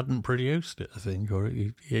he hadn't produced it, I think, or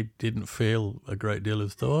he didn't feel a great deal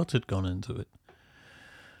of thought had gone into it.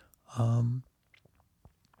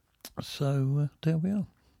 So there we are.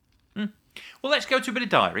 Well, let's go to a bit of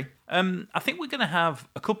diary. I think we're going to have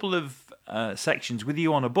a couple of sections with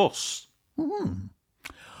you on a bus.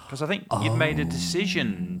 Because I think you'd made a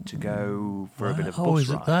decision to go for a bit of bus Oh, is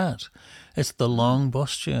ride. it that? It's the long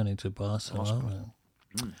bus journey to Barcelona.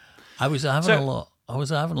 I was having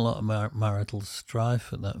a lot of marital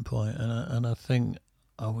strife at that point, and I think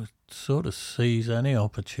I would sort of seize any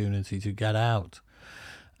opportunity to get out,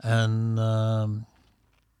 and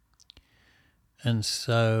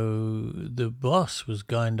so the bus was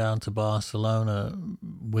going down to Barcelona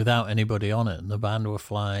without anybody on it, and the band were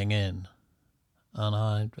flying in, and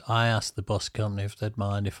I asked the bus company if they'd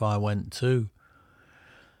mind if I went too,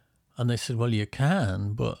 and they said, "Well, you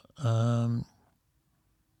can, but."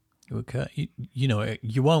 Okay,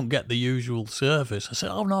 you won't get the usual service. I said,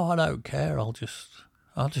 "Oh no, I don't care. I'll just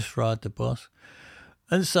ride the bus."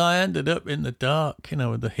 And so I ended up in the dark,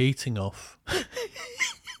 with the heating off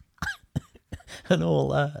and all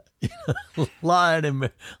that, lying in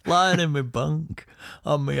my bunk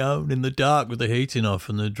on my own in the dark with the heating off,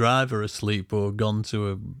 and the driver asleep or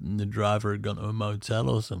the driver had gone to a motel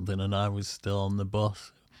or something, and I was still on the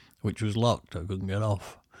bus, which was locked. I couldn't get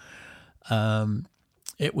off.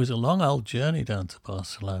 It was a long old journey down to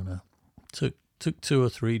Barcelona. Took 2 or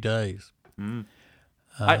 3 days.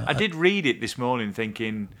 I did read it this morning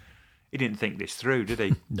thinking, he didn't think this through, did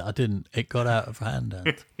he? No, I didn't. It got out of hand.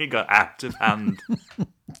 He got out of hand.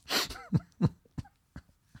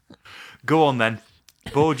 Go on then.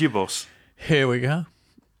 Board your bus. Here we go.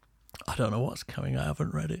 I don't know what's coming. I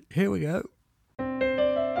haven't read it. Here we go.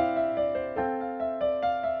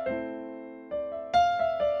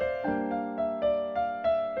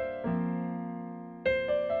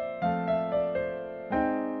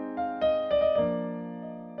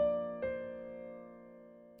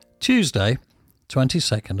 Tuesday,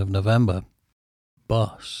 22nd of November.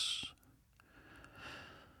 Bus.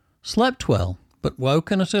 Slept well, but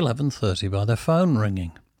woken at 11:30 by the phone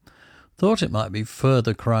ringing. Thought it might be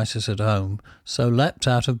further crisis at home, so leapt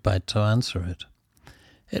out of bed to answer it.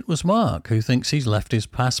 It was Mark, who thinks he's left his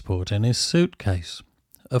passport in his suitcase.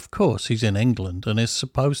 Of course, he's in England and is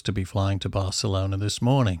supposed to be flying to Barcelona this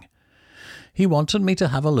morning. He wanted me to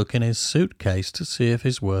have a look in his suitcase to see if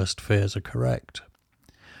his worst fears are correct.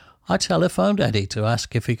 I telephoned Eddie to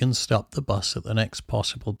ask if he can stop the bus at the next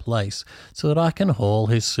possible place so that I can haul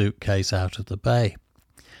his suitcase out of the bay,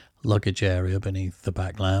 luggage area beneath the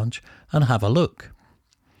back lounge, and have a look.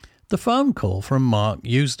 The phone call from Mark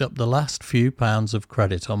used up the last few pounds of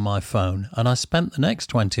credit on my phone, and I spent the next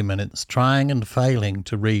 20 minutes trying and failing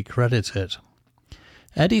to re-credit it.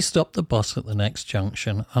 Eddie stopped the bus at the next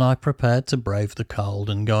junction, and I prepared to brave the cold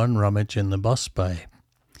and go and rummage in the bus bay.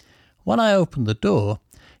 When I opened the door,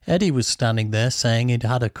 Eddie was standing there saying he'd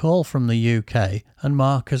had a call from the UK and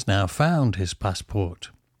Mark has now found his passport.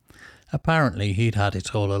 Apparently he'd had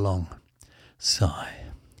it all along. Sigh.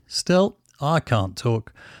 Still, I can't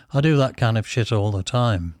talk. I do that kind of shit all the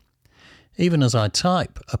time. Even as I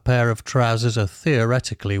type, a pair of trousers are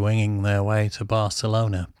theoretically winging their way to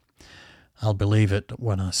Barcelona. I'll believe it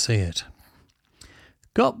when I see it.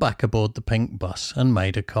 Got back aboard the pink bus and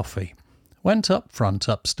made a coffee. Went up front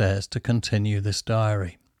upstairs to continue this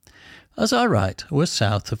diary. As I write, we're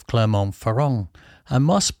south of Clermont-Ferrand and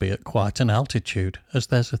must be at quite an altitude, as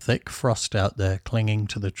there's a thick frost out there clinging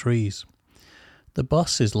to the trees. The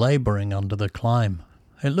bus is labouring under the climb.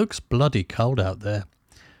 It looks bloody cold out there.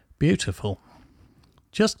 Beautiful.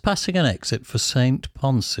 Just passing an exit for Saint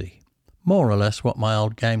Poncy, more or less what my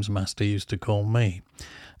old games master used to call me,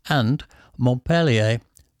 and Montpellier,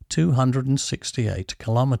 268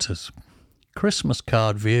 kilometres. Christmas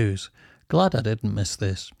card views. Glad I didn't miss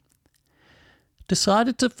this.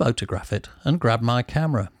 Decided to photograph it and grab my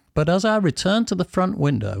camera, but as I returned to the front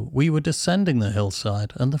window, we were descending the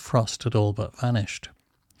hillside and the frost had all but vanished.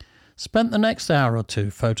 Spent the next hour or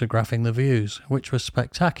two photographing the views, which were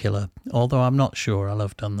spectacular, although I'm not sure I'll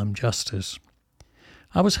have done them justice.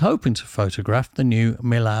 I was hoping to photograph the new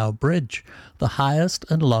Millau Bridge, the highest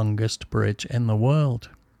and longest bridge in the world.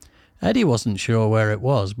 Eddie wasn't sure where it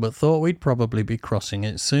was, but thought we'd probably be crossing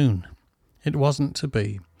it soon. It wasn't to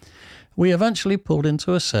be. We eventually pulled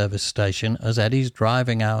into a service station as Eddie's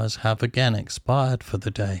driving hours have again expired for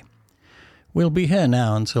the day. We'll be here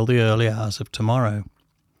now until the early hours of tomorrow.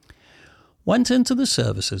 Went into the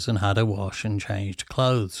services and had a wash and changed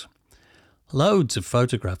clothes. Loads of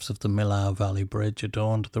photographs of the Millau Valley Bridge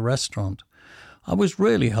adorned the restaurant. I was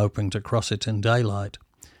really hoping to cross it in daylight.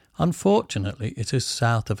 Unfortunately, it is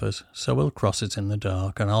south of us, so we'll cross it in the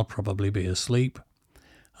dark and I'll probably be asleep.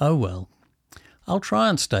 Oh well, I'll try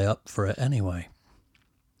and stay up for it anyway.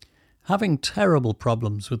 Having terrible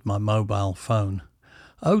problems with my mobile phone.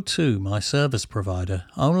 O2, my service provider,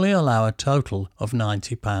 only allow a total of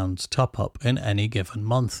 £90 top-up in any given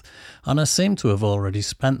month, and I seem to have already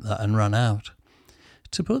spent that and run out.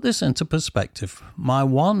 To put this into perspective, my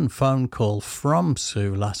one phone call from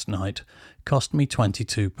Sue last night cost me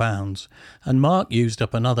 £22, and Mark used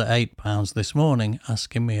up another £8 this morning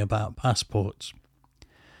asking me about passports.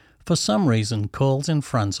 For some reason, calls in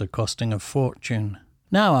France are costing a fortune.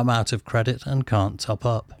 Now I'm out of credit and can't top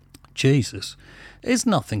up. Jesus, is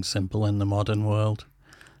nothing simple in the modern world.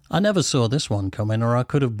 I never saw this one coming, or I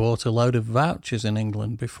could have bought a load of vouchers in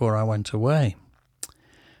England before I went away.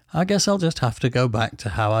 I guess I'll just have to go back to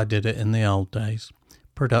how I did it in the old days.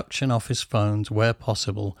 Production office phones where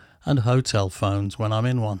possible, and hotel phones when I'm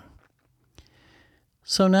in one.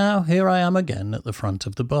 So now here I am again at the front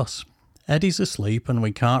of the bus. Eddie's asleep and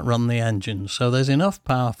we can't run the engine, so there's enough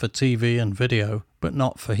power for TV and video, but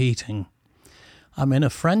not for heating. I'm in a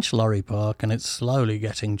French lorry park and it's slowly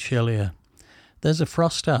getting chillier. There's a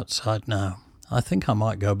frost outside now. I think I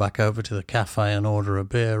might go back over to the cafe and order a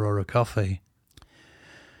beer or a coffee.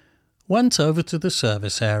 Went over to the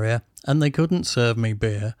service area and they couldn't serve me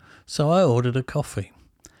beer, so I ordered a coffee.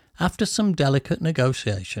 After some delicate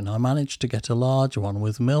negotiation, I managed to get a large one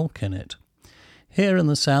with milk in it. Here in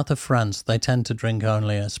the south of France, they tend to drink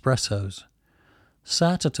only espressos.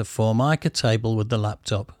 Sat at a Formica table with the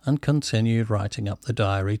laptop and continued writing up the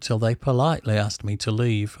diary till they politely asked me to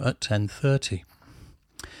leave at 10:30.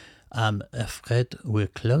 I'm afraid we're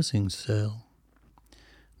closing, sir.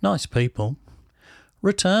 Nice people.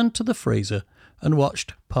 Returned to the freezer and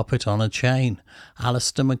watched Pop It on a Chain,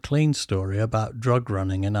 Alistair MacLean story about drug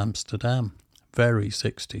running in Amsterdam. Very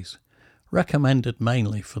 60s. Recommended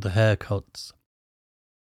mainly for the haircuts.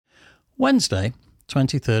 Wednesday,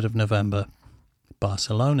 23rd of November.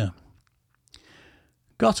 Barcelona.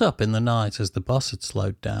 Got up in the night as the bus had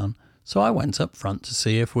slowed down, so I went up front to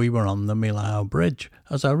see if we were on the Millau Bridge,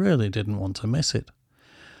 as I really didn't want to miss it.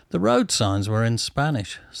 The road signs were in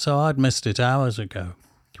Spanish, so I'd missed it hours ago.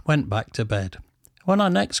 Went back to bed. When I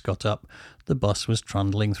next got up, the bus was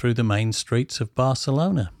trundling through the main streets of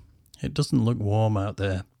Barcelona. It doesn't look warm out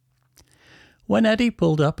there. When Eddie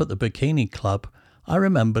pulled up at the Bikini Club, I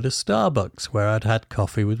remembered a Starbucks where I'd had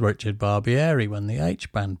coffee with Richard Barbieri when the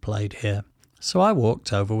H-Band played here, so I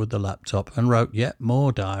walked over with the laptop and wrote yet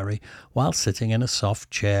more diary while sitting in a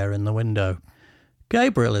soft chair in the window.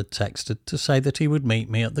 Gabriel had texted to say that he would meet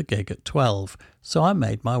me at the gig at 12, so I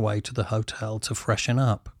made my way to the hotel to freshen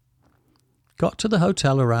up. Got to the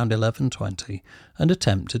hotel around 11:20 and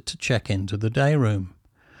attempted to check into the day room.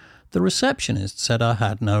 The receptionist said I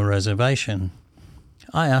had no reservation.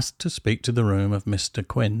 I asked to speak to the room of Mr.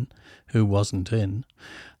 Quinn, who wasn't in,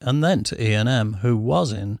 and then to E&M, who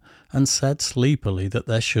was in, and said sleepily that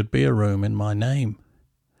there should be a room in my name.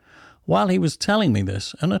 While he was telling me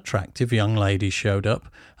this, an attractive young lady showed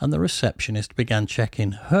up, and the receptionist began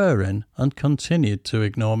checking her in and continued to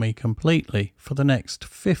ignore me completely for the next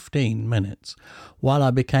 15 minutes, while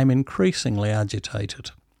I became increasingly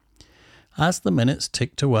agitated. As the minutes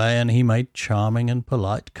ticked away and he made charming and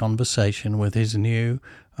polite conversation with his new,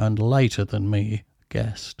 and later than me,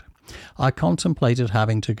 guest, I contemplated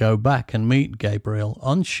having to go back and meet Gabriel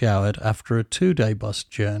unshowered after a 2-day bus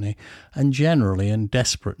journey and generally in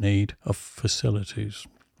desperate need of facilities.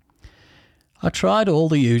 I tried all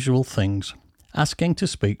the usual things, asking to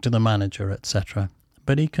speak to the manager, etc.,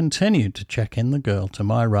 but he continued to check in the girl to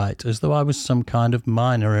my right as though I was some kind of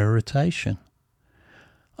minor irritation.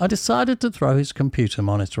 I decided to throw his computer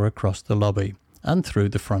monitor across the lobby and through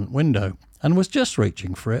the front window, and was just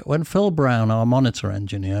reaching for it when Phil Brown, our monitor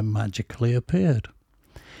engineer, magically appeared.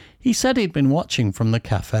 He said he'd been watching from the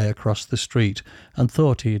cafe across the street and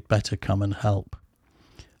thought he'd better come and help.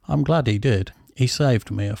 I'm glad he did. He saved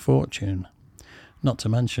me a fortune. Not to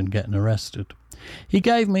mention getting arrested. He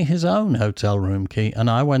gave me his own hotel room key and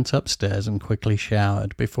I went upstairs and quickly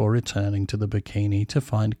showered before returning to the Bikini to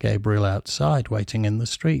find Gabriel outside waiting in the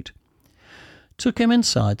street. Took him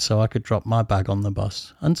inside so I could drop my bag on the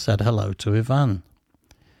bus and said hello to Ivan.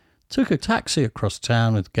 Took a taxi across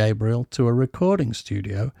town with Gabriel to a recording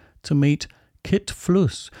studio to meet Kit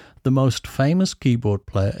Flus, the most famous keyboard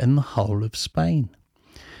player in the whole of Spain.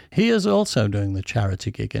 He is also doing the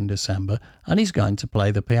charity gig in December, and he's going to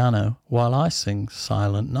play the piano while I sing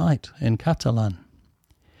Silent Night in Catalan.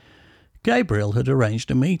 Gabriel had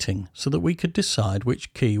arranged a meeting so that we could decide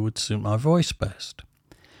which key would suit my voice best.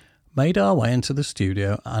 Made our way into the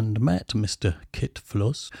studio and met Mr. Kit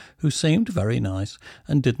Flus, who seemed very nice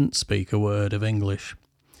and didn't speak a word of English.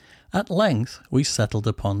 At length we settled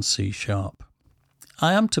upon C sharp.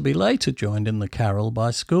 I am to be later joined in the carol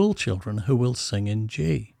by school children who will sing in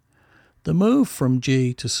G. The move from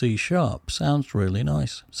G to C sharp sounds really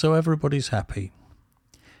nice, so everybody's happy.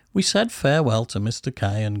 We said farewell to Mr.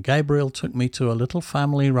 K, and Gabriel took me to a little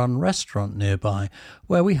family-run restaurant nearby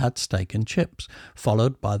where we had steak and chips,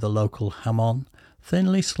 followed by the local jamón,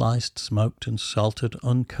 thinly sliced, smoked and salted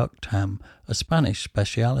uncooked ham, a Spanish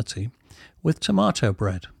speciality, with tomato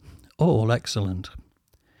bread. All excellent.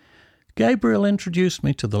 Gabriel introduced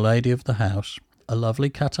me to the lady of the house, a lovely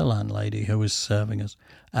Catalan lady who was serving us,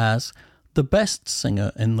 as the best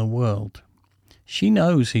singer in the world. She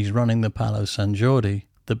knows he's running the Palo Sant Jordi,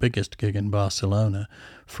 the biggest gig in Barcelona,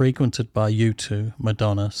 frequented by U2,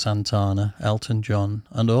 Madonna, Santana, Elton John,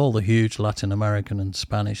 and all the huge Latin American and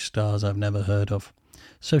Spanish stars I've never heard of.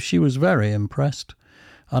 So she was very impressed,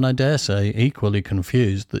 and I dare say equally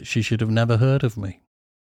confused that she should have never heard of me.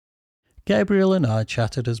 Gabriel and I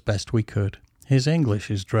chatted as best we could. His English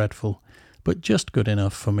is dreadful, but just good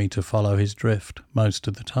enough for me to follow his drift most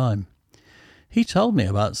of the time. He told me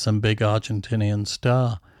about some big Argentinian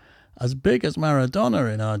star, as big as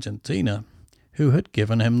Maradona in Argentina, who had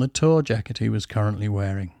given him the tour jacket he was currently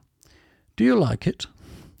wearing. "Do you like it?"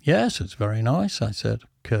 "Yes, it's very nice," I said,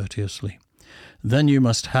 courteously. "Then you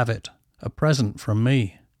must have it, a present from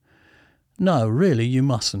me." "No, really, you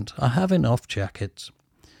mustn't. I have enough jackets."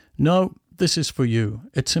 "No, this is for you.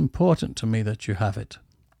 It's important to me that you have it."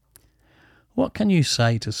 What can you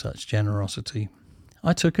say to such generosity?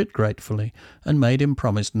 I took it gratefully and made him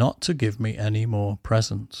promise not to give me any more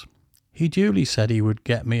presents. He duly said he would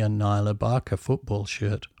get me a Nyla Barker football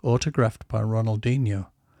shirt autographed by Ronaldinho.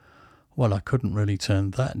 Well, I couldn't really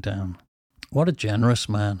turn that down. What a generous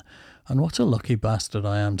man, and what a lucky bastard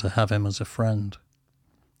I am to have him as a friend.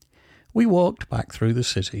 We walked back through the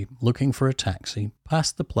city, looking for a taxi,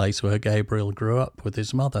 past the place where Gabriel grew up with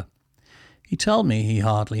his mother. He told me he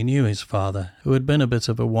hardly knew his father, who had been a bit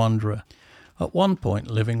of a wanderer, at one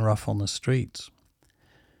point living rough on the streets.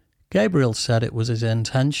 Gabriel said it was his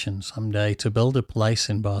intention some day to build a place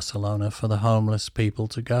in Barcelona for the homeless people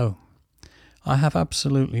to go. I have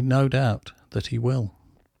absolutely no doubt that he will.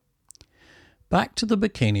 Back to the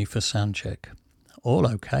bikini for soundcheck. All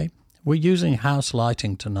okay. We're using house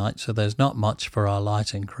lighting tonight, so there's not much for our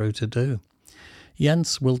lighting crew to do.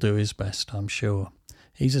 Jens will do his best, I'm sure.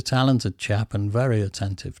 He's a talented chap and very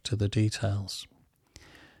attentive to the details.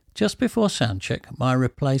 Just before soundcheck, my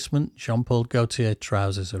replacement Jean-Paul Gaultier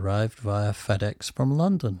trousers arrived via FedEx from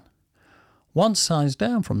London. One size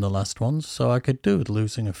down from the last ones, so I could do with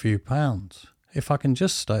losing a few pounds. If I can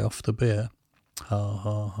just stay off the beer. Ha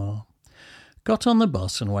ha ha. Got on the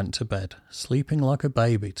bus and went to bed, sleeping like a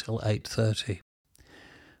baby till 8:30.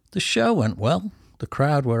 The show went well, the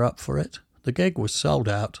crowd were up for it, the gig was sold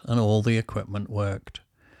out and all the equipment worked.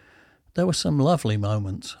 There were some lovely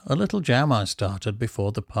moments. A little jam I started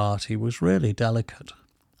before the party was really delicate.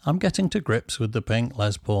 I'm getting to grips with the pink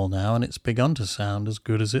Les Paul now, and it's begun to sound as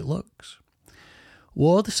good as it looks.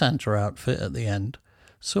 Wore the Santa outfit at the end.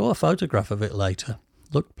 Saw a photograph of it later.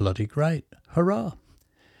 Looked bloody great. Hurrah!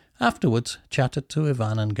 Afterwards, chatted to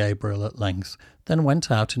Ivan and Gabriel at length, then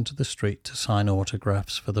went out into the street to sign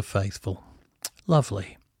autographs for the faithful.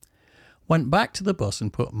 Lovely. Went back to the bus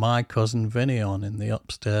and put My Cousin Vinny on in the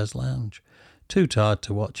upstairs lounge. Too tired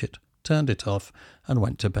to watch it, turned it off and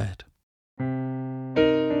went to bed.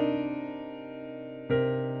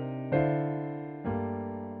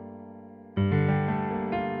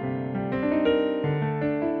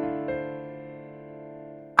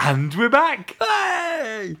 And we're back!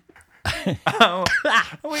 Hey!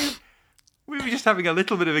 We were just having a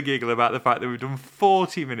little bit of a giggle about the fact that we've done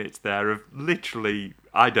 40 minutes there of literally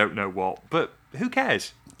I don't know what, but who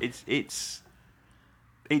cares? It's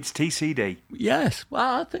TCD. Yes,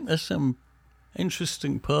 well, I think there's some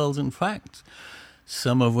interesting pearls and facts,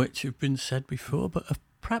 some of which have been said before, but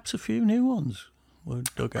perhaps a few new ones were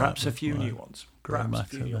dug out. Perhaps a few new ones. Grammar.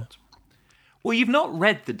 Well, you've not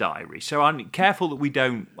read the diary, so I'm careful that we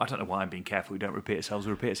don't... I don't know why I'm being careful we don't repeat ourselves.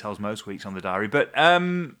 We repeat ourselves most weeks on the diary, but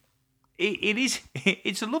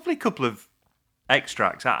it's a lovely couple of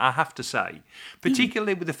extracts, I have to say.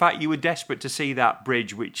 Particularly with the fact you were desperate to see that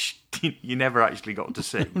bridge, which you never actually got to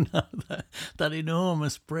see. No, that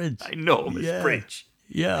enormous bridge. That enormous bridge.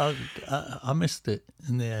 Yeah, I missed it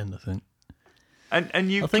in the end, I think.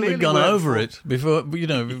 And you I think clearly we'd gone weren't over it before, you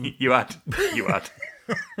know. You had.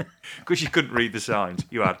 Because you couldn't read the signs.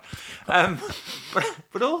 You had.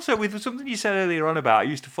 But also, with something you said earlier on about, I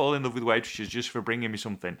used to fall in love with waitresses just for bringing me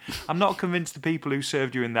something. I'm not convinced the people who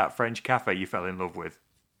served you in that French cafe you fell in love with.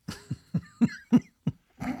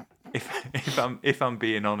 if I'm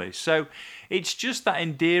being honest. So it's just that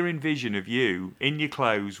endearing vision of you in your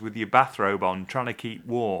clothes with your bathrobe on, trying to keep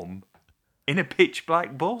warm in a pitch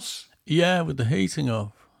black bus. Yeah, with the heating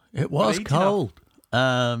off. It was cold.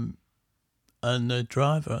 And the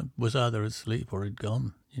driver was either asleep or he'd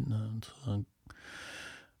gone, you know. And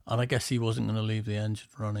I guess he wasn't going to leave the engine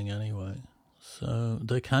running anyway. So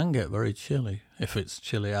they can get very chilly if it's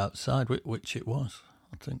chilly outside, which it was.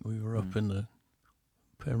 I think we were up in the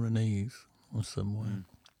Pyrenees or somewhere.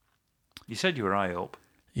 You said you were high up.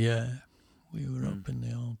 Yeah, we were up in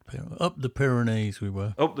the old up the Pyrenees. We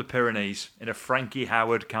were up the Pyrenees in a Frankie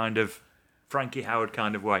Howard kind of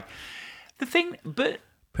way. The thing, but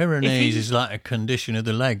Pyrenees is like a condition of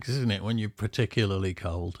the legs, isn't it? When you're particularly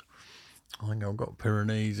cold. I think I've got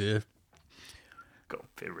Pyrenees here. Got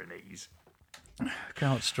Pyrenees.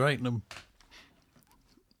 Can't straighten them.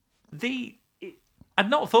 I'd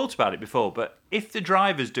not thought about it before, but if the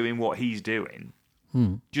driver's doing what he's doing,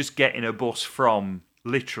 just getting a bus from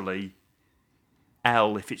literally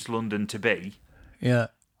L, if it's London, to B,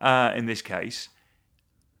 in this case,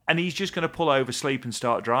 and he's just going to pull over, sleep, and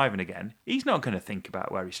start driving again, he's not going to think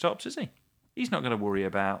about where he stops, is he? He's not going to worry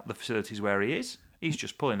about the facilities where he is. He's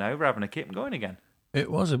just pulling over, having a kip, and going again. It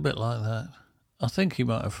was a bit like that. I think he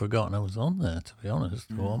might have forgotten I was on there, to be honest,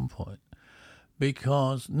 at one point.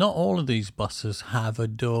 Because not all of these buses have a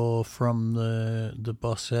door from the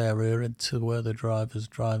bus area into where the driver's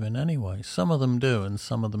driving anyway. Some of them do and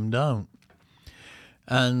some of them don't.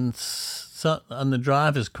 And the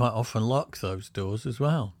drivers quite often lock those doors as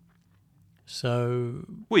well. So...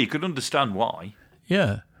 Well, you could understand why.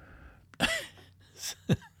 Yeah.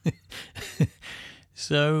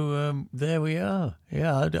 So there we are.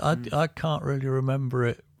 Yeah, I can't really remember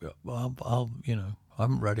it. I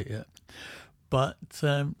haven't read it yet. But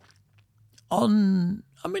it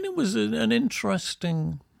was an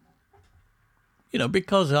interesting,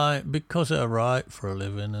 because I write for a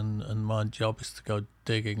living and my job is to go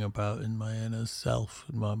digging about in my inner self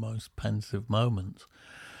in my most pensive moments.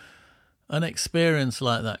 An experience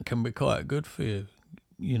like that can be quite good for you.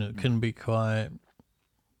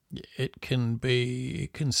 It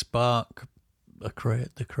can spark the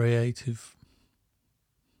creative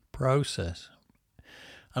process.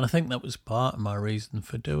 And I think that was part of my reason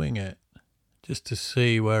for doing it, just to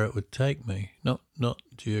see where it would take me, not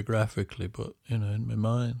geographically, but, in my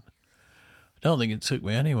mind. I don't think it took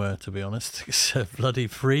me anywhere, to be honest, except bloody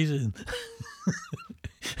freezing.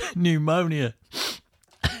 Pneumonia.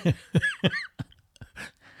 Have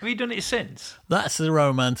you done it since? That's the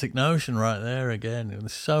romantic notion right there again.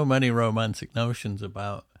 There's so many romantic notions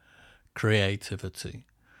about creativity.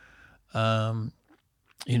 And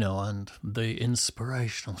the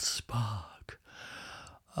inspirational spark.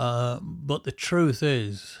 But the truth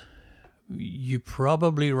is, you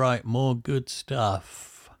probably write more good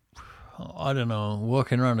stuff, I don't know,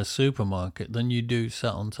 walking around a supermarket than you do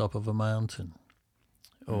sat on top of a mountain.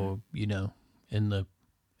 Or, in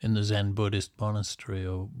the Zen Buddhist monastery,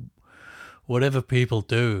 or whatever people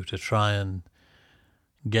do to try and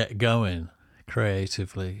get going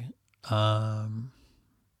creatively.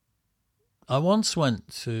 I once went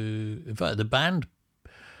to, in fact, the band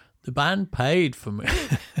paid for me.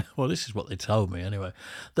 Well, this is what they told me anyway.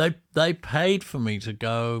 They paid for me to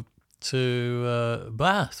go to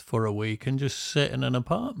Bath for a week and just sit in an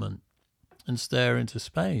apartment and stare into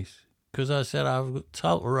space. Because I said, I've got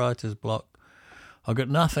total writer's block. I've got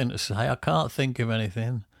nothing to say. I can't think of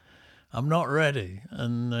anything. I'm not ready.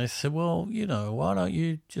 And they said, well, why don't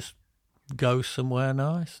you just go somewhere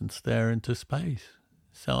nice and stare into space?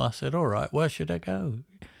 So I said, all right, where should I go?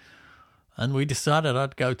 And we decided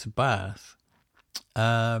I'd go to Bath.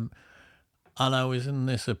 And I was in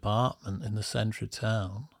this apartment in the centre of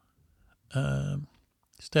town,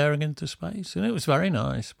 staring into space. And it was very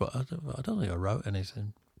nice, but I don't think I wrote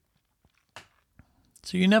anything.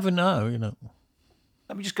 So you never know,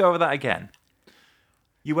 Let me just go over that again.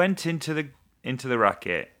 You went into the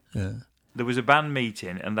racket. Yeah. There was a band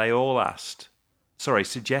meeting and they all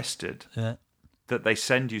suggested... Yeah. that they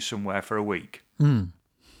send you somewhere for a week.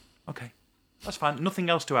 Okay, that's fine. Nothing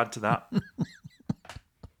else to add to that.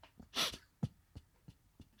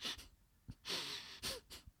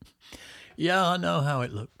 Yeah, I know how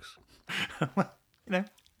it looks. Well,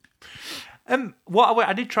 what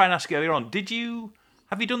I did try and ask you earlier on.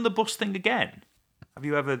 Have you done the bus thing again? Have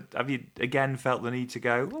you again felt the need to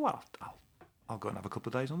go? Oh, well, I'll go and have a couple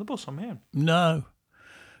of days on the bus on my own.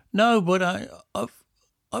 No, but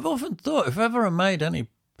I've often thought if ever I made any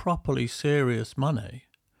properly serious money,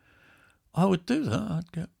 I would do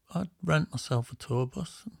that. I'd rent myself a tour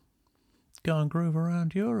bus and go and groove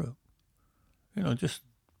around Europe. Just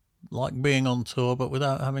like being on tour, but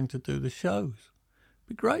without having to do the shows. It'd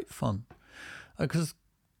be great fun. Because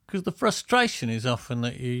the frustration is often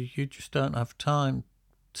that you just don't have time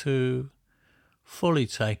to fully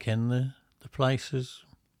take in the places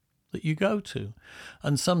that you go to.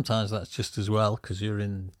 And sometimes that's just as well because you're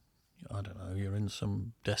in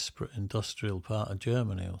some desperate industrial part of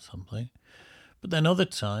Germany or something. But then other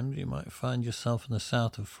times you might find yourself in the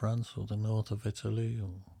south of France or the north of Italy or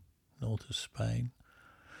north of Spain.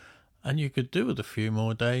 And you could do with a few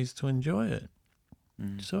more days to enjoy it.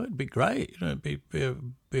 So it'd be great. It'd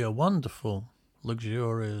be a wonderful,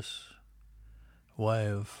 luxurious way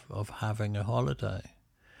of having a holiday.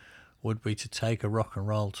 Would be to take a rock and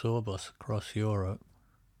roll tour bus across Europe,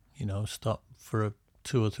 stop for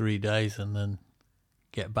 2 or 3 days and then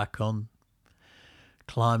get back on,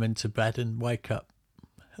 climb into bed and wake up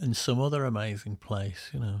in some other amazing place,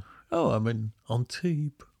 Oh, I'm in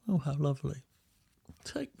Antibes. Oh, how lovely.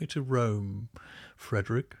 Take me to Rome,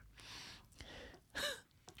 Frederick.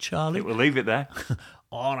 Charlie? We'll leave it there.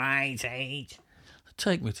 All right, Age.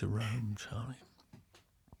 Take me to Rome, Charlie.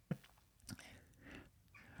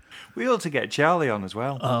 We ought to get Charlie on as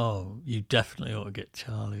well. Oh, you definitely ought to get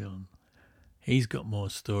Charlie on. He's got more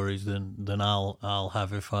stories than I'll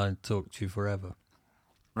have if I talk to you forever.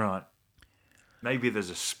 Right. Maybe there's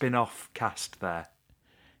a spin-off cast there.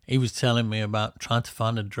 He was telling me about trying to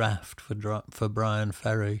find a draft for Brian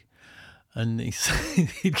Ferry, and he said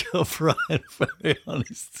he'd got Brian Ferry on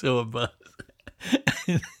his tour bus.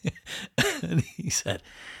 And he said,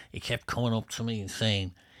 he kept coming up to me and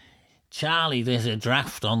saying, Charlie, there's a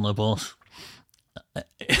draft on the bus.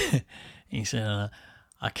 He said,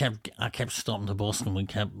 I kept stopping the bus and we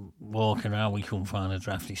kept walking around. We couldn't find a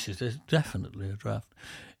draft. He said, there's definitely a draft.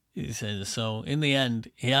 He said, so in the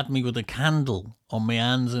end, he had me with a candle on my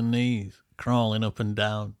hands and knees, crawling up and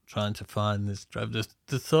down, trying to find this draft.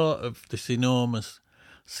 The thought of this enormous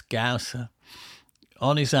scouser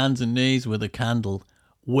on his hands and knees with a candle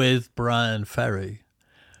with Brian Ferry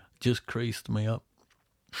just creased me up.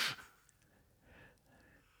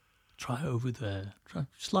 Try over there. Try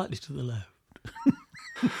slightly to the left.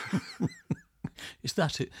 Is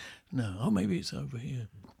that it? No. Oh, maybe it's over here.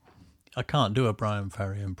 I can't do a Brian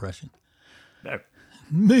Ferry impression. No.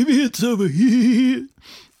 Maybe it's over here.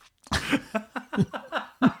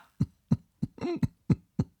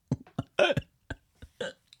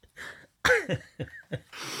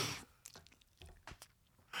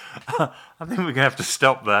 I think we're going to have to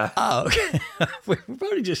stop there. Oh, okay. We've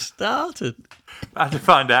only just started. I have to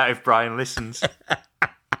find out if Brian listens.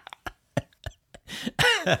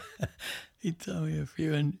 He told me a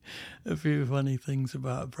few funny things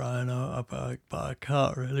about Brian, but I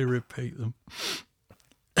can't really repeat them.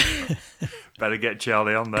 Better get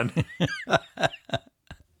Charlie on then.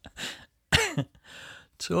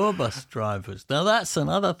 Tour bus drivers. Now that's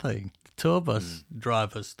another thing. Tour bus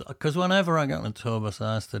drivers. Because whenever I get on a tour bus,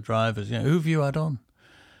 I ask the drivers, who've you had on?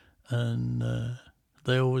 And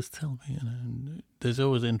they always tell me, there's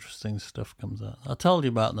always interesting stuff comes out. I told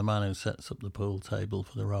you about the man who sets up the pool table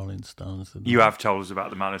for the Rolling Stones. You have told us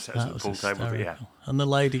about the man who sets up the pool table, but yeah. And the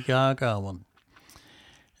Lady Gaga one.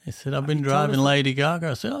 He said, I've been driving Lady Gaga.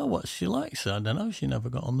 I said, what's she like? He said, I don't know. She never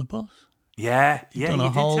got on the bus. Yeah. Done a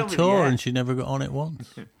whole tour and she never got on it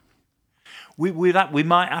once. We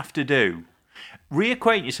might have to do...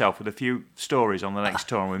 Reacquaint yourself with a few stories on the next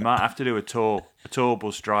tour, and we might have to do a tour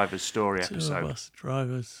bus driver's story episode. Tour bus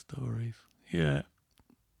driver's stories, yeah.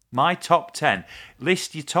 My top 10.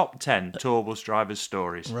 List your top 10 tour bus driver's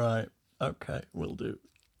stories. Right, okay, we'll do.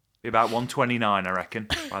 Be about 129, I reckon,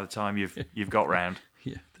 by the time you've got round.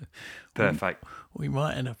 Yeah. Perfect. We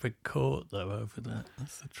might end up in court, though, over that.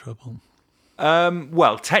 That's the trouble.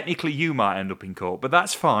 Well, technically you might end up in court, but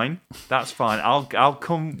that's fine. That's fine. I'll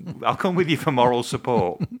come with you for moral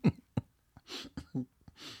support.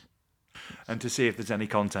 And to see if there's any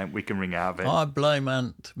content we can wring out of it. I blame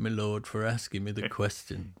Ant, my lord, for asking me the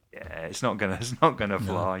question. Yeah, it's not gonna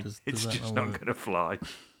fly. It's just not gonna fly.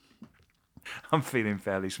 I'm feeling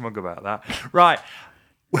fairly smug about that. Right.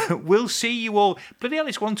 We'll see you all. Bloody hell,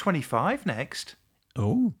 it's 125 next.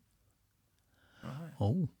 Oh. Right.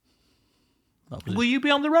 Oh. Will you be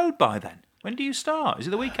on the road by then? When do you start? Is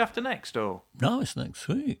it the week after next or? No, it's next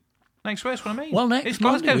week. Next week, that's what I mean. Well, It's next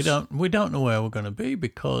Monday Glasgow's- we don't know where we're going to be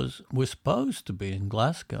because we're supposed to be in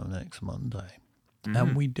Glasgow next Monday,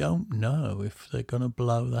 and we don't know if they're going to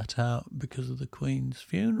blow that out because of the Queen's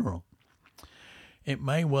funeral. It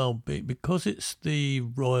may well be because it's the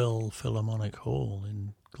Royal Philharmonic Hall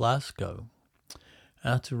in Glasgow.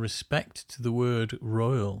 Out of respect to the word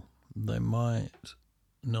royal, they might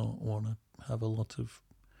not want to have a lot of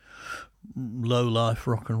low-life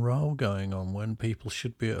rock and roll going on when people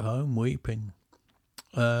should be at home weeping.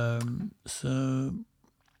 So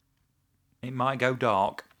It might go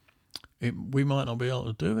dark. we might not be able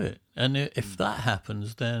to do it. And if that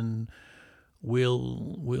happens, then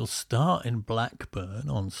we'll start in Blackburn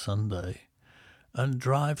on Sunday and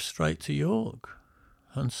drive straight to York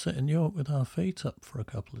and sit in York with our feet up for a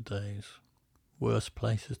couple of days. Worst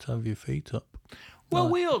places to have your feet up. Well,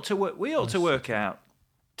 Like- we ought to work out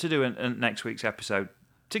to do next week's episode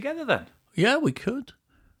together then. Yeah, we could.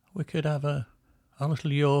 We could have a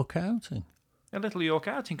little York outing. A little York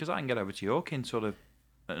outing, because I can get over to York in sort of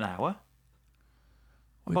an hour.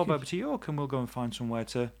 I'll We bob could- over to York and we'll go and find somewhere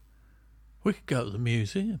to... We could go to the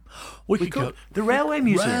museum. We could go The Railway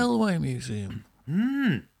Museum. Railway Museum.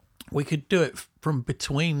 We could do it from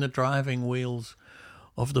between the driving wheels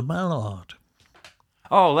of the Mallard.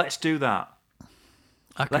 Oh, let's do that.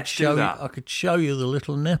 I could Let's do show that. you. I could show you the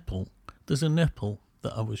little nipple. There's a nipple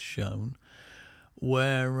that I was shown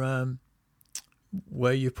where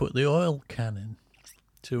you put the oil can in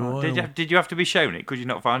to oil. Did you have to be shown it? Could you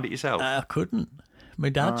not find it yourself? I couldn't. My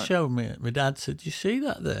dad showed me it. My dad said, "Do you see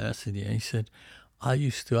that there?" I said, "Yeah." He said, "I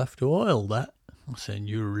used to have to oil that." I said,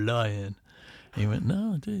 "You're lying." He went,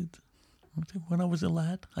 "No, I did. When I was a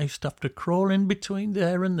lad, I used to have to crawl in between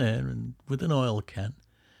there and with an oil can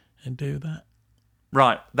and do that."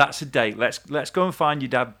 Right, that's a date. Let's go and find your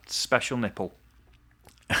dad's special nipple.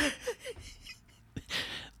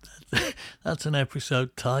 That's an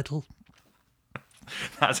episode title.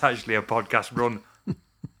 That's actually a podcast run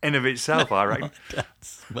in of itself, I reckon. Dad's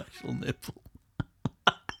special nipple.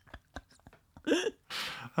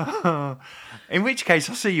 In which case,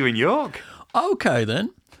 I'll see you in York. Okay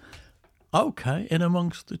then. Okay, in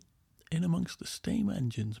amongst the steam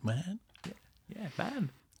engines, man. Yeah,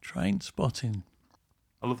 man. Train spotting.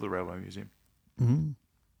 I love the Railway Museum.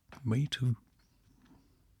 Me too.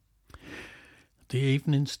 The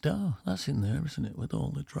Evening Star. That's in there, isn't it? With all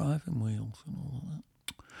the driving wheels and all of that.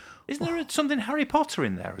 Isn't there something Harry Potter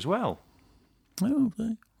in there as well? Oh,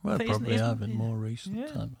 they? Well, Isn't- probably isn't- have in more recent yeah.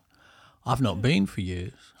 time. I've not been for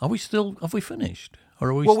years. Have we finished? Or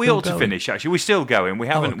are we Well, we still ought to going? finish. Actually, we're still going. We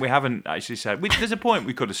haven't. okay. We haven't actually said. There's a point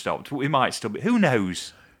we could have stopped, but we might still be. Who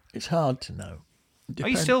knows? It's hard to know. Are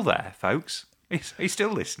you still there, folks? Are you still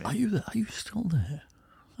listening? Are you there? Are you still there?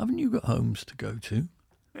 Haven't you got homes to go to?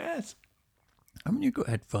 Yes. Haven't you got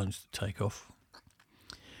headphones to take off?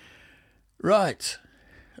 Right.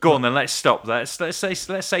 Go on then. Let's stop there. Let's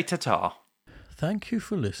say ta-ta. Thank you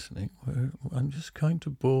for listening. I'm just going to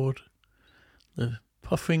board the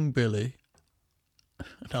Puffing Billy,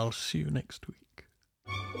 and I'll see you next week.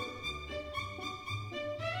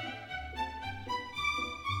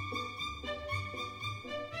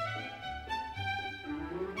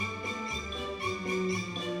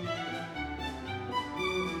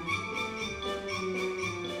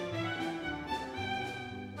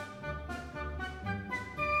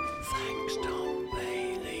 Thanks, Tom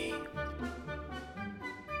Bailey.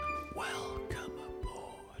 Welcome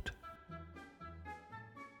aboard.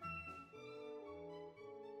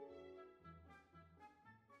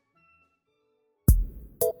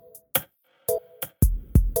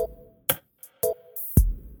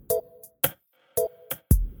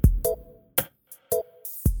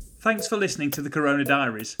 Thanks for listening to the Corona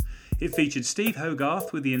Diaries. It featured Steve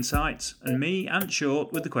Hogarth with the insights and me, Ant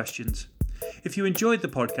Short, with the questions. If you enjoyed the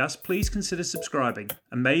podcast, please consider subscribing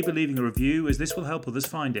and maybe leaving a review, as this will help others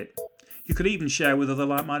find it. You could even share with other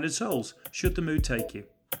like-minded souls, should the mood take you.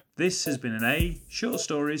 This has been an A Short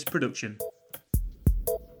Stories production.